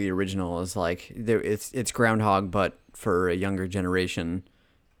was completely original. It's like it's Groundhog, but for a younger generation,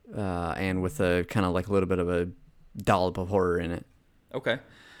 and with a kind of like a little bit of a dollop of horror in it. Okay.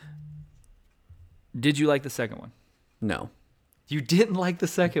 Did you like the second one? No. You didn't like the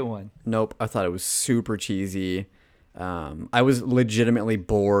second one? Nope. I thought it was super cheesy. I was legitimately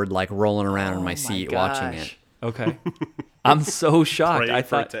bored, like rolling around in my seat watching it. Okay. I'm so shocked. Pray I for it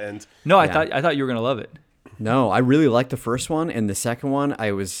thought to end. No, I Yeah. thought you were going to love it. No, I really liked the first one, and the second one,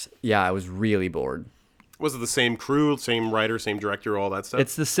 I was really bored. Was it the same crew, same writer, same director, all that stuff?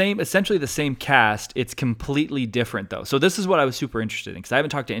 It's essentially the same cast. It's completely different though. So this is what I was super interested in because I haven't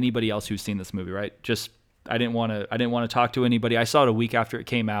talked to anybody else who's seen this movie, right? I didn't want to talk to anybody. I saw it a week after it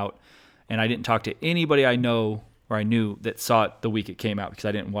came out, and I didn't talk to anybody I know or I knew that saw it the week it came out because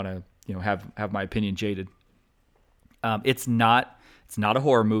I didn't want to, have my opinion jaded. It's not a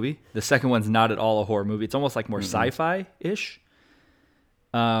horror movie. The second one's not at all a horror movie. It's almost like more sci-fi-ish.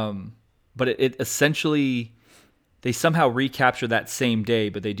 But it essentially, they somehow recapture that same day,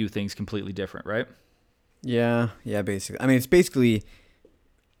 but they do things completely different, right? Yeah, basically. I mean, it's basically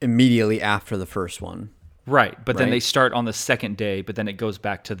immediately after the first one. Right, but then Right. they start on the second day, but then it goes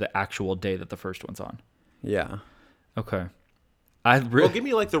back to the actual day that the first one's on. Yeah. Okay. Well, give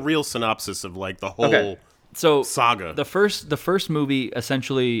me like the real synopsis of like the whole saga. The first movie,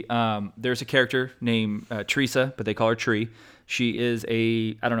 essentially, there's a character named Teresa, but they call her Tree. She is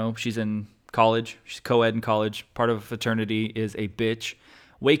she's in college. She's co-ed in college. Part of a fraternity, is a bitch.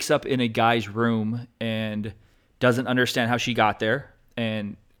 Wakes up in a guy's room and doesn't understand how she got there.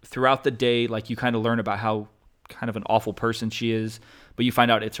 And throughout the day, like, you kind of learn about how kind of an awful person she is. But you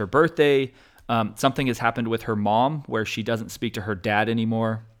find out it's her birthday. Something has happened with her mom where she doesn't speak to her dad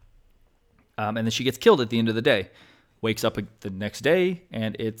anymore. And then she gets killed at the end of the day. Wakes up the next day,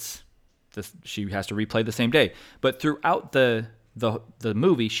 and she has to replay the same day. But throughout the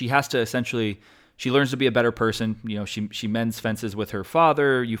movie, she has to she learns to be a better person. She mends fences with her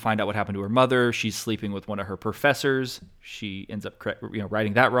father. You find out what happened to her mother. She's sleeping with one of her professors. She ends up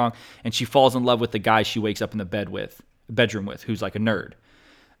writing that wrong, and she falls in love with the guy she wakes up in the bedroom with, who's like a nerd.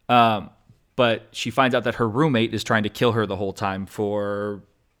 But she finds out that her roommate is trying to kill her the whole time for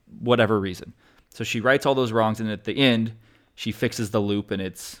whatever reason. So she rights all those wrongs, and at the end, she fixes the loop,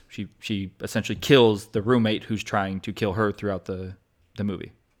 and she essentially kills the roommate who's trying to kill her throughout the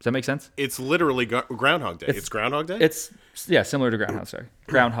movie. Does that make sense? It's literally Groundhog Day. It's Groundhog Day? It's, similar to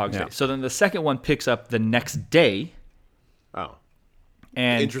Groundhog Day. So then the second one picks up the next day. Oh.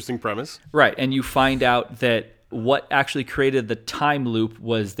 And interesting premise. Right, and you find out that what actually created the time loop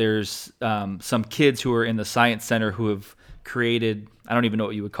was there's some kids who are in the science center who have created, I don't even know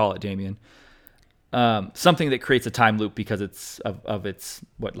what you would call it, Damien, something that creates a time loop because it's of its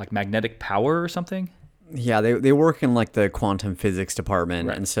like magnetic power or something. Yeah, they work in like the quantum physics department,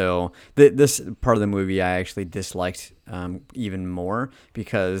 Right. and so this part of the movie I actually disliked even more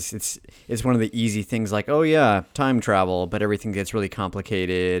because it's one of the easy things, like, oh yeah, time travel, but everything gets really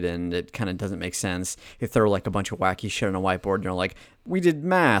complicated and it kind of doesn't make sense. They throw like a bunch of wacky shit on a whiteboard and they're like, we did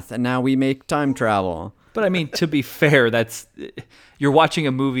math and now we make time travel. But I mean, to be fair, you're watching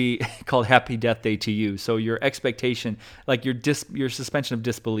a movie called Happy Death Day to You, so your expectation, like your suspension of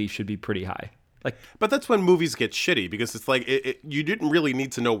disbelief, should be pretty high. But that's when movies get shitty, because it's like you didn't really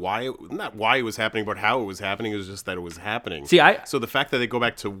need to know not why it was happening, but how it was happening. It was just that it was happening. So the fact that they go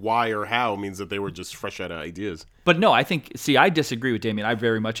back to why or how means that they were just fresh out of ideas. But no, I disagree with Damien. I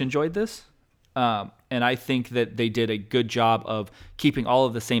very much enjoyed this. And I think that they did a good job of keeping all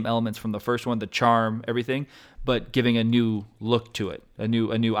of the same elements from the first one, the charm, everything, but giving a new look to it, a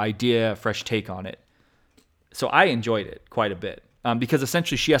new idea, a fresh take on it. So I enjoyed it quite a bit. Because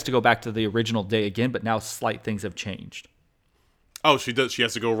essentially she has to go back to the original day again, but now slight things have changed. Oh, she does. She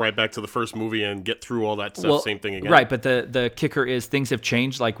has to go right back to the first movie and get through all that stuff. Well, same thing again. Right, but the kicker is things have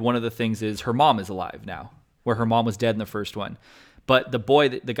changed. Like one of the things is her mom is alive now, where her mom was dead in the first one. But the boy,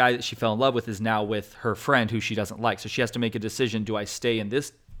 the guy that she fell in love with, is now with her friend who she doesn't like. So she has to make a decision: do I stay in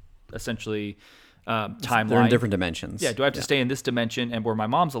this essentially timeline? They're in different dimensions. Yeah, do I have to stay in this dimension and where my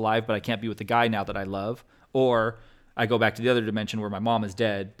mom's alive, but I can't be with the guy now that I love, or I go back to the other dimension where my mom is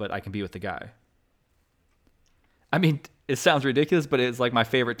dead, but I can be with the guy? I mean, it sounds ridiculous, but it's like my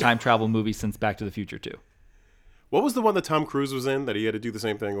favorite time travel movie since Back to the Future 2. What was the one that Tom Cruise was in that he had to do the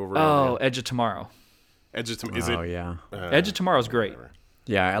same thing over and Oh, over again? Edge of Tomorrow. Edge of Tomorrow. Is it? Oh, yeah. Edge of Tomorrow is great.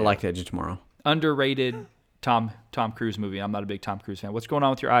 Yeah, I liked Edge of Tomorrow. Underrated Tom Cruise movie. I'm not a big Tom Cruise fan. What's going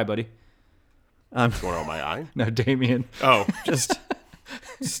on with your eye, buddy? What's going on my eye? No, Damien. Oh. Just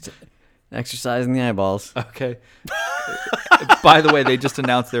exercising the eyeballs. Okay. By the way, they just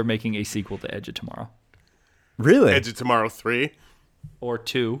announced they're making a sequel to Edge of Tomorrow. Really? Edge of Tomorrow 3? Or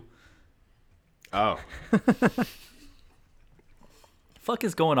 2. Oh. Fuck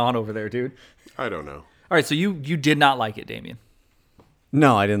is going on over there, dude? I don't know. All right, so you did not like it, Damien.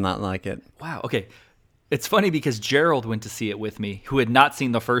 No, I did not like it. Wow. Okay. It's funny because Gerald went to see it with me, who had not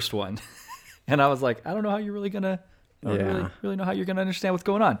seen the first one. And I was like, I don't know how you're really going to really know how you're going to understand what's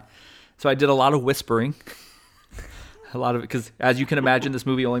going on. So I did a lot of whispering. A lot of it, because as you can imagine, this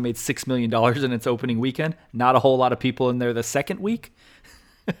movie only made $6 million in its opening weekend. Not a whole lot of people in there the second week.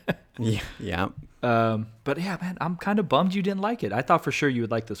 Yeah. But yeah, man, I'm kind of bummed you didn't like it. I thought for sure you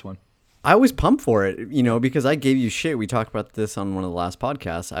would like this one. I was pumped for it, because I gave you shit. We talked about this on one of the last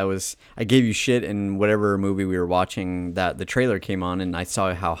podcasts. I gave you shit in whatever movie we were watching that the trailer came on, and I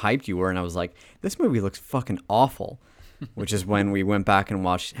saw how hyped you were, and I was like, this movie looks fucking awful. Which is when we went back and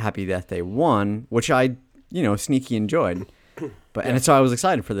watched Happy Death Day 1, which I sneaky enjoyed. And so I was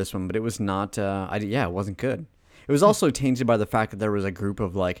excited for this one, but it was not, it wasn't good. It was also tainted by the fact that there was a group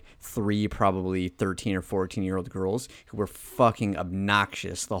of like 3 probably 13 or 14-year-old girls who were fucking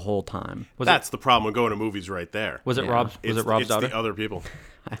obnoxious the whole time. That's the problem with going to movies right there. Was it Rob's It's daughter? the other people.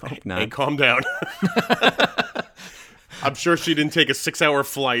 I hope not. Hey, calm down. I'm sure she didn't take a 6-hour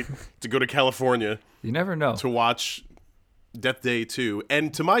flight to go to California You never know. to watch Death Day 2.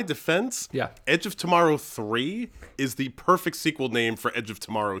 And to my defense, Yeah. Edge of Tomorrow 3 is the perfect sequel name for Edge of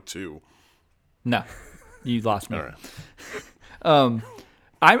Tomorrow 2. No, you lost me. All right.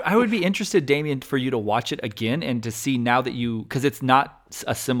 I would be interested, Damien, for you to watch it again and to see now that because it's not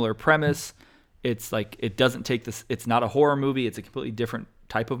a similar premise. It's like, it doesn't take this, it's not a horror movie. It's a completely different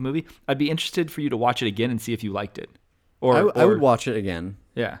type of movie. I'd be interested for you to watch it again and see if you liked it. I would watch it again.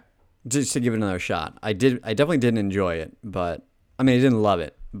 Yeah. Just to give it another shot. I definitely didn't enjoy it, but I didn't love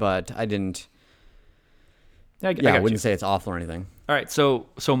it, but I didn't. I wouldn't say it's awful or anything. All right, so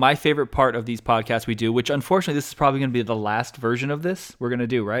my favorite part of these podcasts we do, which unfortunately this is probably going to be the last version of this we're going to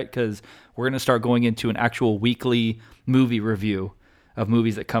do, right? Because we're going to start going into an actual weekly movie review of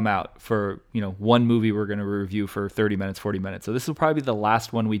movies that come out. For one movie we're going to review for 30 minutes, 40 minutes. So this will probably be the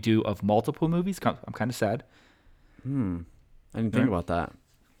last one we do of multiple movies. I'm kind of sad. I didn't think about that.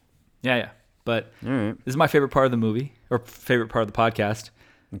 Yeah. But All right. this is my favorite part of the movie, or favorite part of the podcast.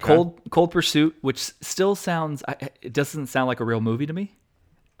 Okay. Cold Pursuit, which still sounds, it doesn't sound like a real movie to me.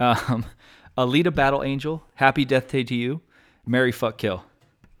 Alita Battle Angel, Happy Death Day to You, Marry Fuck Kill.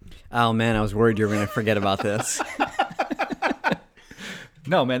 Oh man, I was worried you were going to forget about this.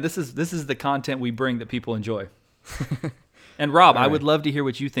 No, man, this is the content we bring that people enjoy. And Rob, I would love to hear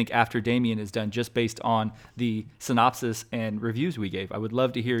what you think after Damien is done, just based on the synopsis and reviews we gave. I would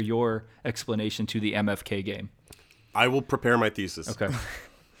love to hear your explanation to the MFK game. I will prepare my thesis. Okay.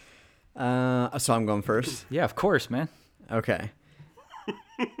 So I'm going first. Yeah, of course, man. Okay.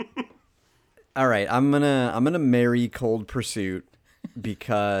 All right, I'm gonna marry Cold Pursuit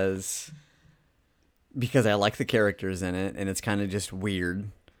because I like the characters in it, and it's kind of just weird,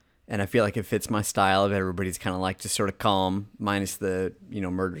 and I feel like it fits my style of everybody's kind of like just sort of calm, minus the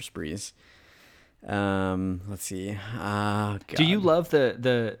murder sprees. Let's see. God. Do you love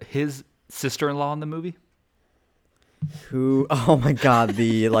his sister-in-law in the movie? Who? Oh my God,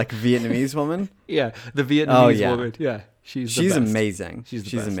 the Vietnamese woman. Yeah, the Vietnamese yeah. woman. Yeah, she's She's best. amazing. She's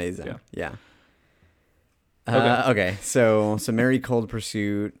She's best. amazing. Yeah. Okay. Okay. So marry Cold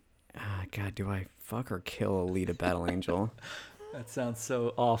Pursuit. God, do I fuck or kill Alita Battle Angel? That sounds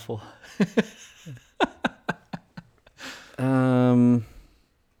so awful. I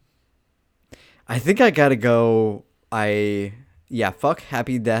think I gotta go. Fuck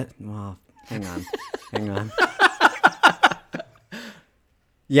Happy Death. Well, hang on.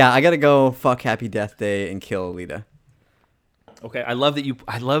 Yeah, I gotta go. Fuck Happy Death Day and kill Alita. Okay, I love that you.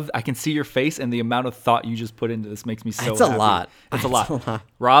 I can see your face, and the amount of thought you just put into this makes me so. It's happy. a lot. It's a lot.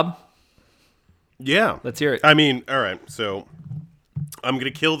 Rob, Yeah. let's hear it. I mean, all right. So I'm going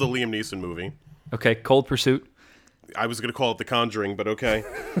to kill the Liam Neeson movie. Okay, Cold Pursuit. I was going to call it The Conjuring, but okay.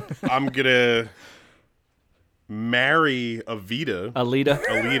 I'm going to marry Alita.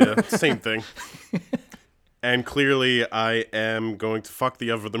 Alita, same thing. And clearly I am going to fuck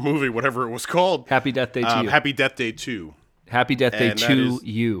the other movie, whatever it was called. Happy Death Day to You. Happy Death Day 2. Happy Death Day And that to is-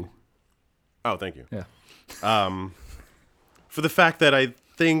 you. Oh, thank you. Yeah. For the fact that I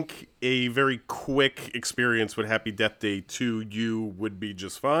think a very quick experience with Happy Death Day to You would be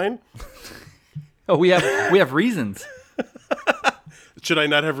just fine. Oh, we have reasons. Should I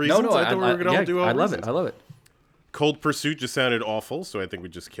not have reasons? No, I thought we were going to all do all I love reasons. it. I love it. Cold Pursuit just sounded awful, so I think we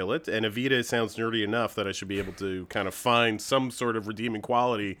just kill it. And Evita sounds nerdy enough that I should be able to kind of find some sort of redeeming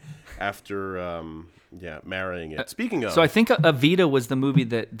quality after, marrying it. Speaking of... So I think Evita was the movie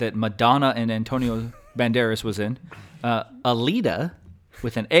that Madonna and Antonio Banderas was in. Alita,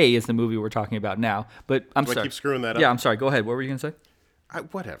 with an A, is the movie we're talking about now. But I'm Do sorry. I keep screwing that up? Yeah, I'm sorry. Go ahead. What were you going to say?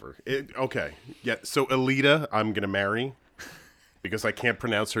 Whatever. Okay. Yeah, so Alita, I'm going to marry because I can't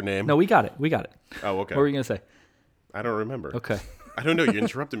pronounce her name. No, we got it. Oh, okay. What were you going to say? I don't remember. Okay. I don't know. You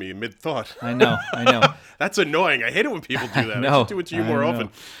interrupted me mid-thought. I know. That's annoying. I hate it when people do that. I No, should do it to you more often.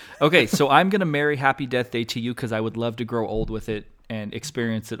 Okay, so I'm going to marry Happy Death Day to You because I would love to grow old with it and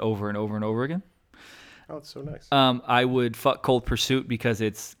experience it over and over and over again. Oh, it's so nice. I would fuck Cold Pursuit because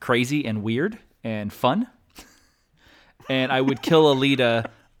it's crazy and weird and fun. And I would kill Alita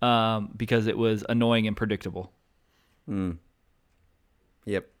because it was annoying and predictable.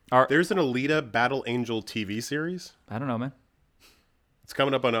 Yep. There's an Alita Battle Angel TV series. I don't know, man. It's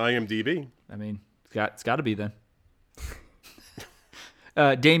coming up on IMDb. I mean, it's got to be then.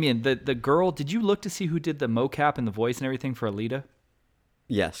 Damien, the girl, did you look to see who did the mocap and the voice and everything for Alita?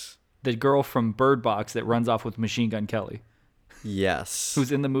 Yes. The girl from Bird Box that runs off with Machine Gun Kelly. Yes.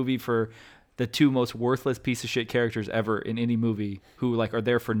 Who's in the movie for the two most worthless piece of shit characters ever in any movie, who like are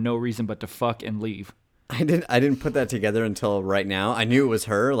there for no reason but to fuck and leave. I didn't put that together until right now. I knew it was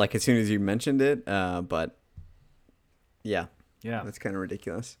her, like as soon as you mentioned it, but yeah. Yeah. That's kind of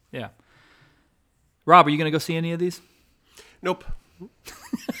ridiculous. Yeah. Rob, are you going to go see any of these? Nope.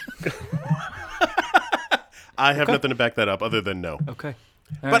 I have nothing to back that up other than no. Okay.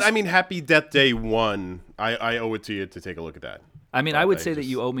 But I mean, Happy Death Day 1, I owe it to you to take a look at that. I mean, I would say that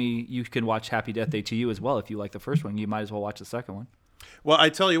you owe me, you can watch Happy Death Day to You as well. If you like the first one, you might as well watch the second one. Well, I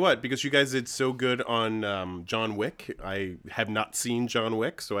tell you what, because you guys did so good on John Wick, I have not seen John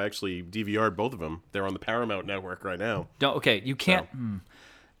Wick, so I actually DVR'd both of them. They're on the Paramount Network right now. Okay, you can't.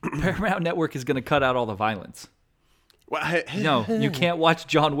 Paramount Network is going to cut out all the violence. Well, No, you can't watch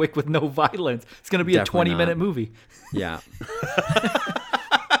John Wick with no violence. It's going to be Definitely a 20-minute movie. Yeah.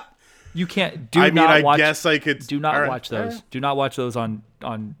 You can't. I guess I could. Do not all right, watch those. all right. Do not watch those on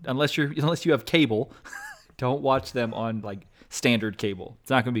unless you have cable. Don't watch them on like standard cable. It's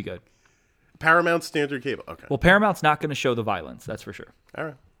not going to be good. Paramount Standard Cable. Okay. Well, Paramount's not going to show the violence. That's for sure.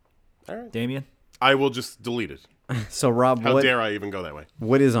 All right. Damien? I will just delete it. So Rob, How dare I even go that way?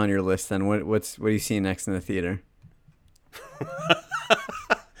 what is on your list then? What are you seeing next in the theater?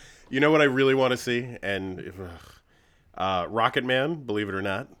 You know what I really want to see, and Rocket Man. Believe it or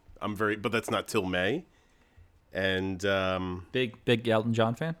not, but that's not till May. And Big Elton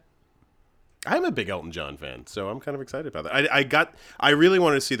John fan? I'm a big Elton John fan, so I'm kind of excited about that. I really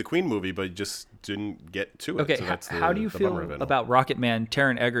wanted to see the Queen movie, but just didn't get to it. Okay, so that's how do you feel about Rocket Man,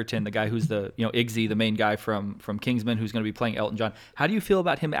 Taron Egerton, the guy who's the Iggsy, the main guy from Kingsman, who's going to be playing Elton John? How do you feel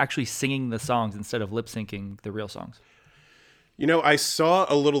about him actually singing the songs instead of lip syncing the real songs? I saw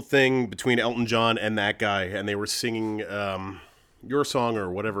a little thing between Elton John and that guy, and they were singing your song or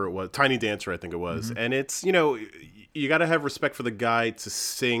whatever it was, Tiny Dancer, I think it was. Mm-hmm. And it's, you got to have respect for the guy to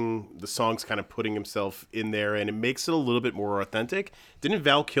sing the songs, kind of putting himself in there, and it makes it a little bit more authentic. Didn't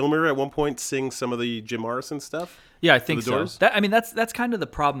Val Kilmer at one point sing some of the Jim Morrison stuff? Yeah, I think so. Doors? That's kind of the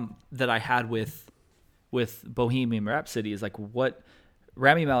problem that I had with Bohemian Rhapsody is like what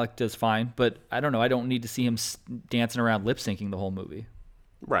Rami Malek does fine, but I don't know. I don't need to see him dancing around lip syncing the whole movie.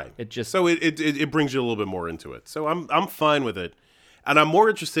 Right. It just it brings you a little bit more into it. So I'm fine with it. And I'm more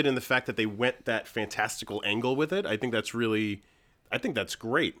interested in the fact that they went that fantastical angle with it. I think that's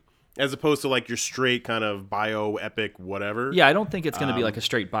great. As opposed to like your straight kind of bio epic whatever. Yeah, I don't think it's going to be like a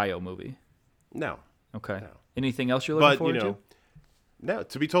straight bio movie. No. Okay. No. Anything else you're looking forward to? No,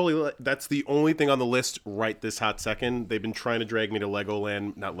 to be totally, that's the only thing on the list right this hot second. They've been trying to drag me to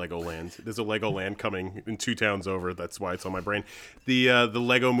Legoland, not Legoland. There's a Legoland coming in 2 towns over. That's why it's on my brain. The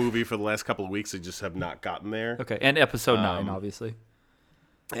Lego movie for the last couple of weeks, I just have not gotten there. Okay, and episode 9, obviously.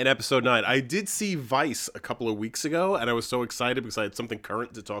 And episode 9, I did see Vice a couple of weeks ago, and I was so excited because I had something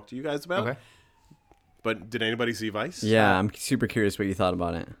current to talk to you guys about. Okay. But did anybody see Vice? Yeah, I'm super curious what you thought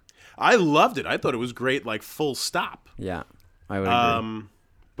about it. I loved it. I thought it was great, like full stop. Yeah, I would agree.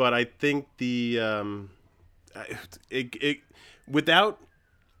 But I think without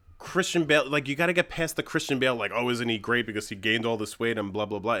Christian Bale, like you got to get past the Christian Bale, like, oh, isn't he great because he gained all this weight and blah,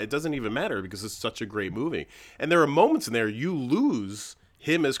 blah, blah. It doesn't even matter because it's such a great movie. And there are moments in there you lose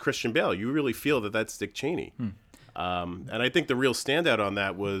him as Christian Bale. You really feel that that's Dick Cheney. And I think the real standout on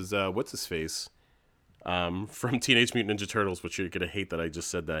that was, what's his face? From Teenage Mutant Ninja Turtles, which you're going to hate that I just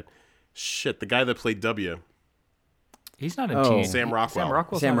said that. Shit, the guy that played W. He's not in Sam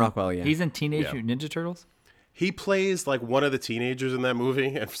Rockwell. Sam Rockwell, yeah. He's in Teenage Mutant Ninja Turtles? He plays like one of the teenagers in that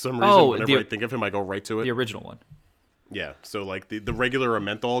movie, and for some reason, whenever I think of him, I go right to it. The original one. Yeah, so like the regular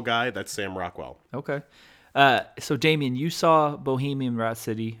menthol guy, that's Sam Rockwell. Okay. So Damien, you saw Bohemian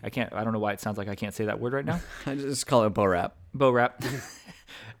Rhapsody. I don't know why it sounds like I can't say that word right now. I just call it Bo Rap. Bo Rap.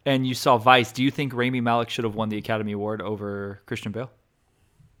 And you saw Vice. Do you think Rami Malek should have won the Academy Award over Christian Bale?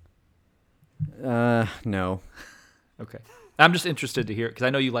 No. Okay. I'm just interested to hear because I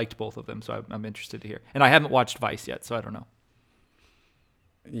know you liked both of them, so I'm interested to hear. And I haven't watched Vice yet, so I don't know.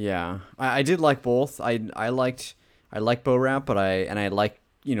 Yeah, I did like both. I like Bo Rap, but I like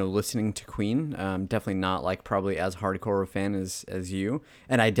listening to Queen. Definitely not like probably as hardcore a fan as you,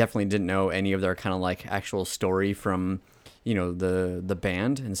 and I definitely didn't know any of their kind of like actual story from the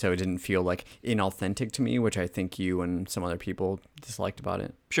band, and so it didn't feel like inauthentic to me, which I think you and some other people disliked about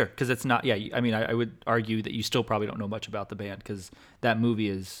it. Sure, because it's not. Yeah, I mean, I would argue that you still probably don't know much about the band because that movie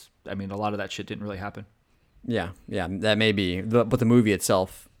is. I mean, a lot of that shit didn't really happen. Yeah, that may be, but the movie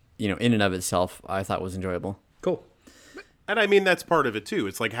itself, in and of itself, I thought was enjoyable. Cool. And I mean, that's part of it too.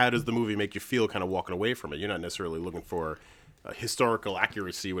 It's like, how does the movie make you feel kind of walking away from it? You're not necessarily looking for historical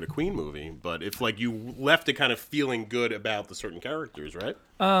accuracy with a Queen movie, but if like you left it kind of feeling good about the certain characters, right?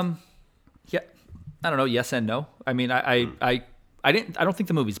 Yeah, I don't know. Yes and no. I mean, I don't think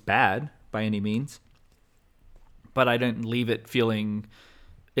the movie's bad by any means, but I didn't leave it feeling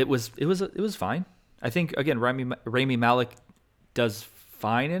it was fine. I think again, Rami Malek does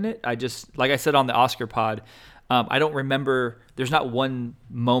fine in it. I just, like I said on the Oscar pod, I don't remember. There's not one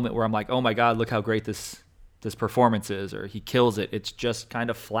moment where I'm like, oh my god, look how great this performance is, or he kills it. It's just kind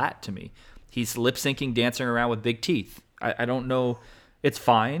of flat to me. He's lip syncing, dancing around with big teeth. I don't know. It's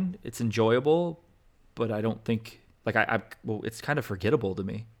fine. It's enjoyable, but I don't think it's kind of forgettable to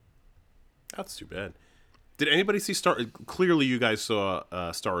me. That's too bad. Did anybody see Clearly, you guys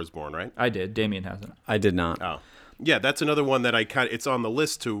saw Star is Born, right? I did. Damien hasn't. I did not. Oh, yeah. That's another one that it's on the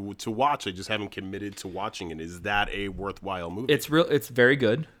list to watch. I just haven't committed to watching it. Is that a worthwhile movie? It's real. It's very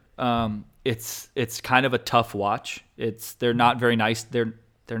good. It's kind of a tough watch. They're not very nice. They're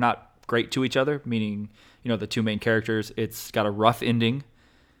not great to each other, meaning, the two main characters. It's got a rough ending.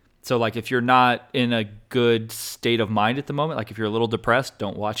 So like if you're not in a good state of mind at the moment, like if you're a little depressed,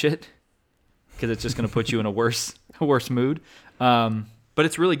 don't watch it because it's just going to put you in a worse mood. But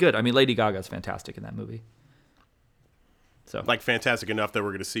it's really good. I mean, Lady Gaga's fantastic in that movie. So like fantastic enough that we're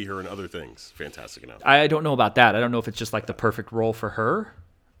going to see her in other things. Fantastic enough. I don't know about that. I don't know if it's just like the perfect role for her.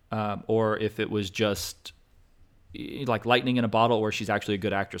 Or if it was just like lightning in a bottle, or she's actually a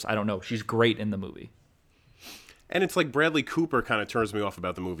good actress. I don't know. She's great in the movie. And it's like Bradley Cooper kind of turns me off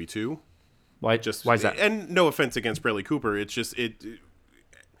about the movie too. Why is that? And no offense against Bradley Cooper, it's just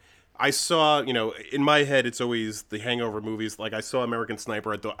I saw, in my head, it's always the Hangover movies. Like I saw American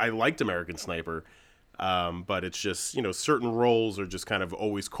Sniper. I liked American Sniper, but it's just certain roles are just kind of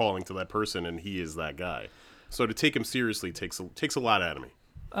always calling to that person, and he is that guy. So to take him seriously takes a lot out of me.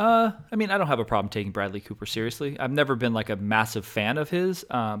 I mean, I don't have a problem taking Bradley Cooper seriously. I've never been like a massive fan of his,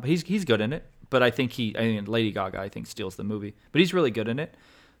 but he's good in it. But I think Lady Gaga, I think, steals the movie. But he's really good in it.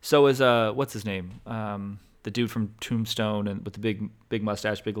 So is what's his name? The dude from Tombstone and with the big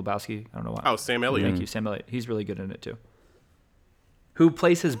mustache, Big Lebowski. I don't know why. Oh, Sam Elliott. Thank you, Sam Elliott. He's really good in it too. Who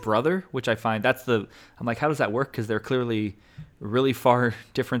plays his brother? Which I find I'm like, how does that work? Because they're clearly really far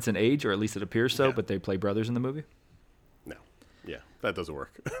difference in age, or at least it appears so. Yeah. But they play brothers in the movie. No, yeah, that doesn't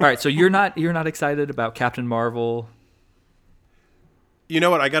work. All right, so you're not excited about Captain Marvel. You know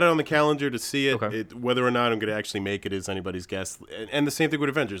what? I got it on the calendar to see it. Okay. Whether or not I'm going to actually make it is anybody's guess. And the same thing with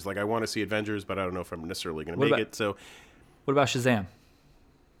Avengers. Like, I want to see Avengers, but I don't know if I'm necessarily going to make it. So, what about Shazam?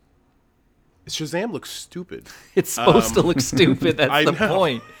 Shazam looks stupid. It's supposed to look stupid. That's the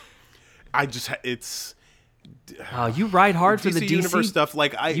point. It's. You ride hard for the DC universe stuff.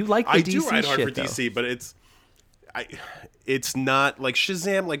 Like you like the I DC do ride hard shit, for DC, but it's not like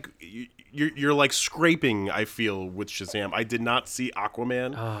Shazam. Like you're like scraping. I feel with Shazam. I did not see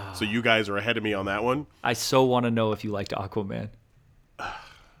Aquaman, so you guys are ahead of me on that one. I so want to know if you liked Aquaman.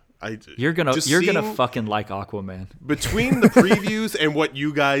 You're gonna fucking like Aquaman. Between the previews and what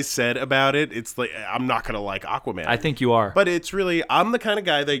you guys said about it, it's like I'm not gonna like Aquaman. I think you are. But it's really I'm the kind of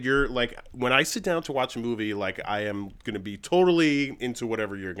guy that you're like when I sit down to watch a movie, like I am gonna be totally into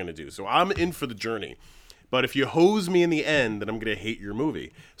whatever you're gonna do. So I'm in for the journey. But if you hose me in the end, then I'm gonna hate your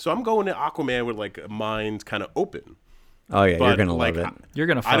movie. So I'm going to Aquaman with like a mind kind of open. Oh yeah, but you're gonna like, love it. You're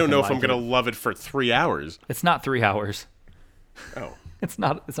gonna. I don't know if like I'm gonna love it for 3 hours. It's not 3 hours. Oh. It's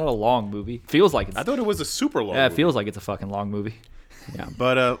not a long movie. Feels like it's. I thought it was a super long. Yeah, it movie. feels like it's a fucking long movie. Yeah,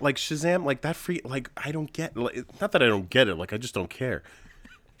 but like Shazam, like that I don't get. Like, not that I don't get it. Like I just don't care.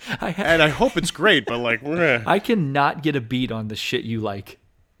 And I hope it's great, but like, I cannot get a beat on the shit you like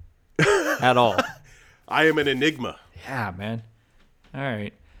at all. I am an enigma. Yeah, man. All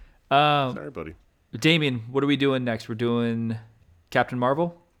right. Sorry, buddy. Damien, what are we doing next? We're doing Captain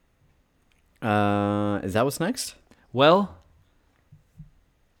Marvel. Is that what's next? Well.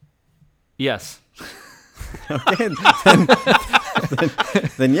 Yes. Okay,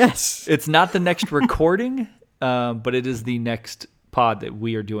 then yes. It's not the next recording, but it is the next pod that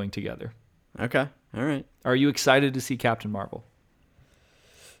we are doing together. Okay. All right. Are you excited to see Captain Marvel?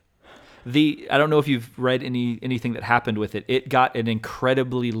 I don't know if you've read anything that happened with it. It got an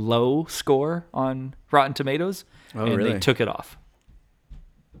incredibly low score on Rotten Tomatoes, and really? they took it off.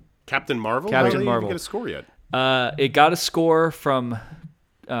 Captain Marvel? Captain Why didn't Marvel. Even get a score yet? It got a score from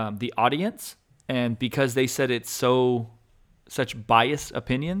the audience, and because they said it's such biased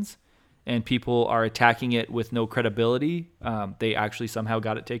opinions and people are attacking it with no credibility, they actually somehow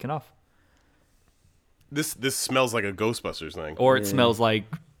got it taken off. This smells like a Ghostbusters thing. Or it smells like,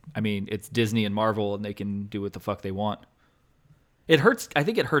 it's Disney and Marvel and they can do what the fuck they want. It hurts. I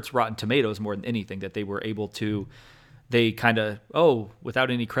think it hurts Rotten Tomatoes more than anything that they were able to, they kind of,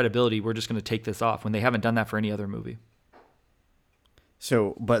 without any credibility, we're just going to take this off when they haven't done that for any other movie.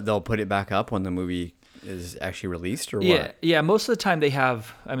 So, but they'll put it back up when the movie is actually released, or what? Yeah. Most of the time they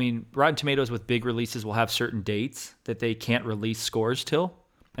have. Rotten Tomatoes with big releases will have certain dates that they can't release scores till,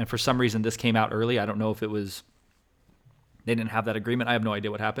 and for some reason this came out early. I don't know if it was they didn't have that agreement. I have no idea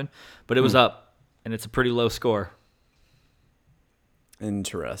what happened, but it was up, and it's a pretty low score.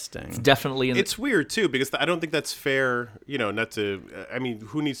 Interesting. It's definitely It's weird too because I don't think that's fair. Not to.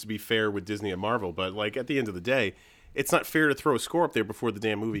 Who needs to be fair with Disney and Marvel? But like at the end of the day. It's not fair to throw a score up there before the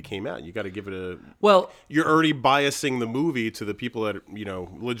damn movie came out. You got to give it a... Well... You're already biasing the movie to the people that,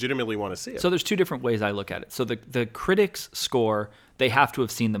 legitimately want to see it. So there's two different ways I look at it. So the critics score, they have to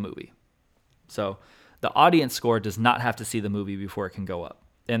have seen the movie. So the audience score does not have to see the movie before it can go up.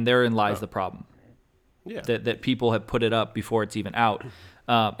 And therein lies the problem. Yeah. That people have put it up before it's even out.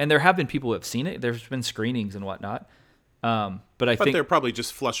 And there have been people who have seen it. There's been screenings and whatnot. But they're probably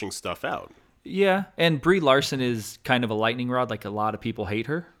just flushing stuff out. Yeah, and Brie Larson is kind of a lightning rod. Like a lot of people hate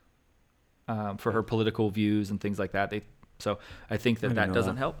her for her political views and things like that. So I think that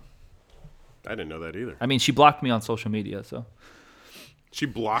doesn't help. I didn't know that either. She blocked me on social media. So she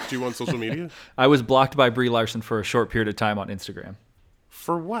blocked you on social media? I was blocked by Brie Larson for a short period of time on Instagram.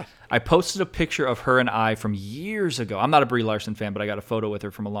 For what? I posted a picture of her and I from years ago. I'm not a Brie Larson fan, but I got a photo with her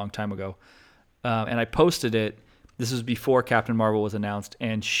from a long time ago. And I posted it. This was before Captain Marvel was announced,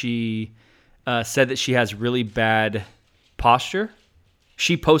 and she... said that she has really bad posture.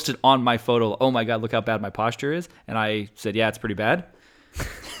 She posted on my photo, "Oh my God, look how bad my posture is." And I said, "Yeah, it's pretty bad."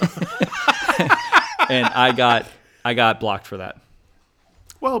 And I got blocked for that.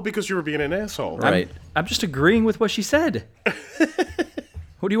 Well, because you were being an asshole. Right. I'm just agreeing with what she said.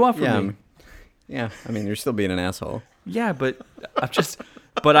 What do you want from me? Yeah, you're still being an asshole. Yeah, but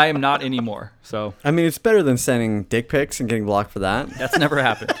but I am not anymore. So it's better than sending dick pics and getting blocked for that. That's never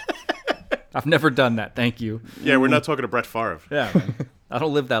happened. I've never done that. Thank you. Yeah, we're not talking to Brett Favre. Yeah, man. I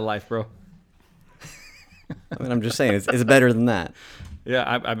don't live that life, bro. I'm just saying, it's better than that.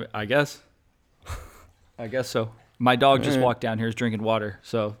 Yeah, I guess. I guess so. My dog just walked down here. He's drinking water.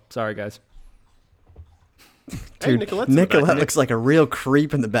 So, sorry, guys. Dude, Hey, Nicolette looks like a real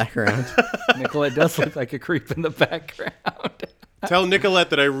creep in the background. Nicolette does look like a creep in the background. Tell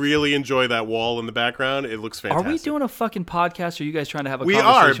Nicolette that I really enjoy that wall in the background. It looks fantastic. Are we doing a fucking podcast, or are you guys trying to have a We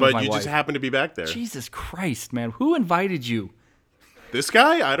conversation are, with but my you wife? just happen to be back there. Jesus Christ, man. Who invited you? This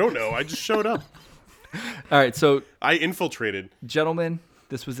guy? I don't know. I just showed up. All right, so... I infiltrated. Gentlemen,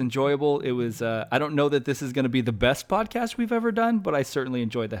 This was enjoyable. It was. I don't know that this is going to be the best podcast we've ever done, but I certainly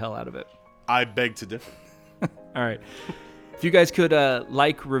enjoyed the hell out of it. I beg to differ. All right. If you guys could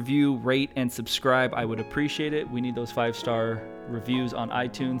like, review, rate, and subscribe, I would appreciate it. We need those 5-star reviews on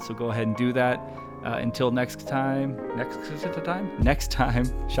iTunes, so go ahead and do that. Until next time,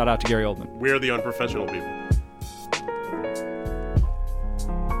 shout out to Gary Oldman. We're the unprofessional people.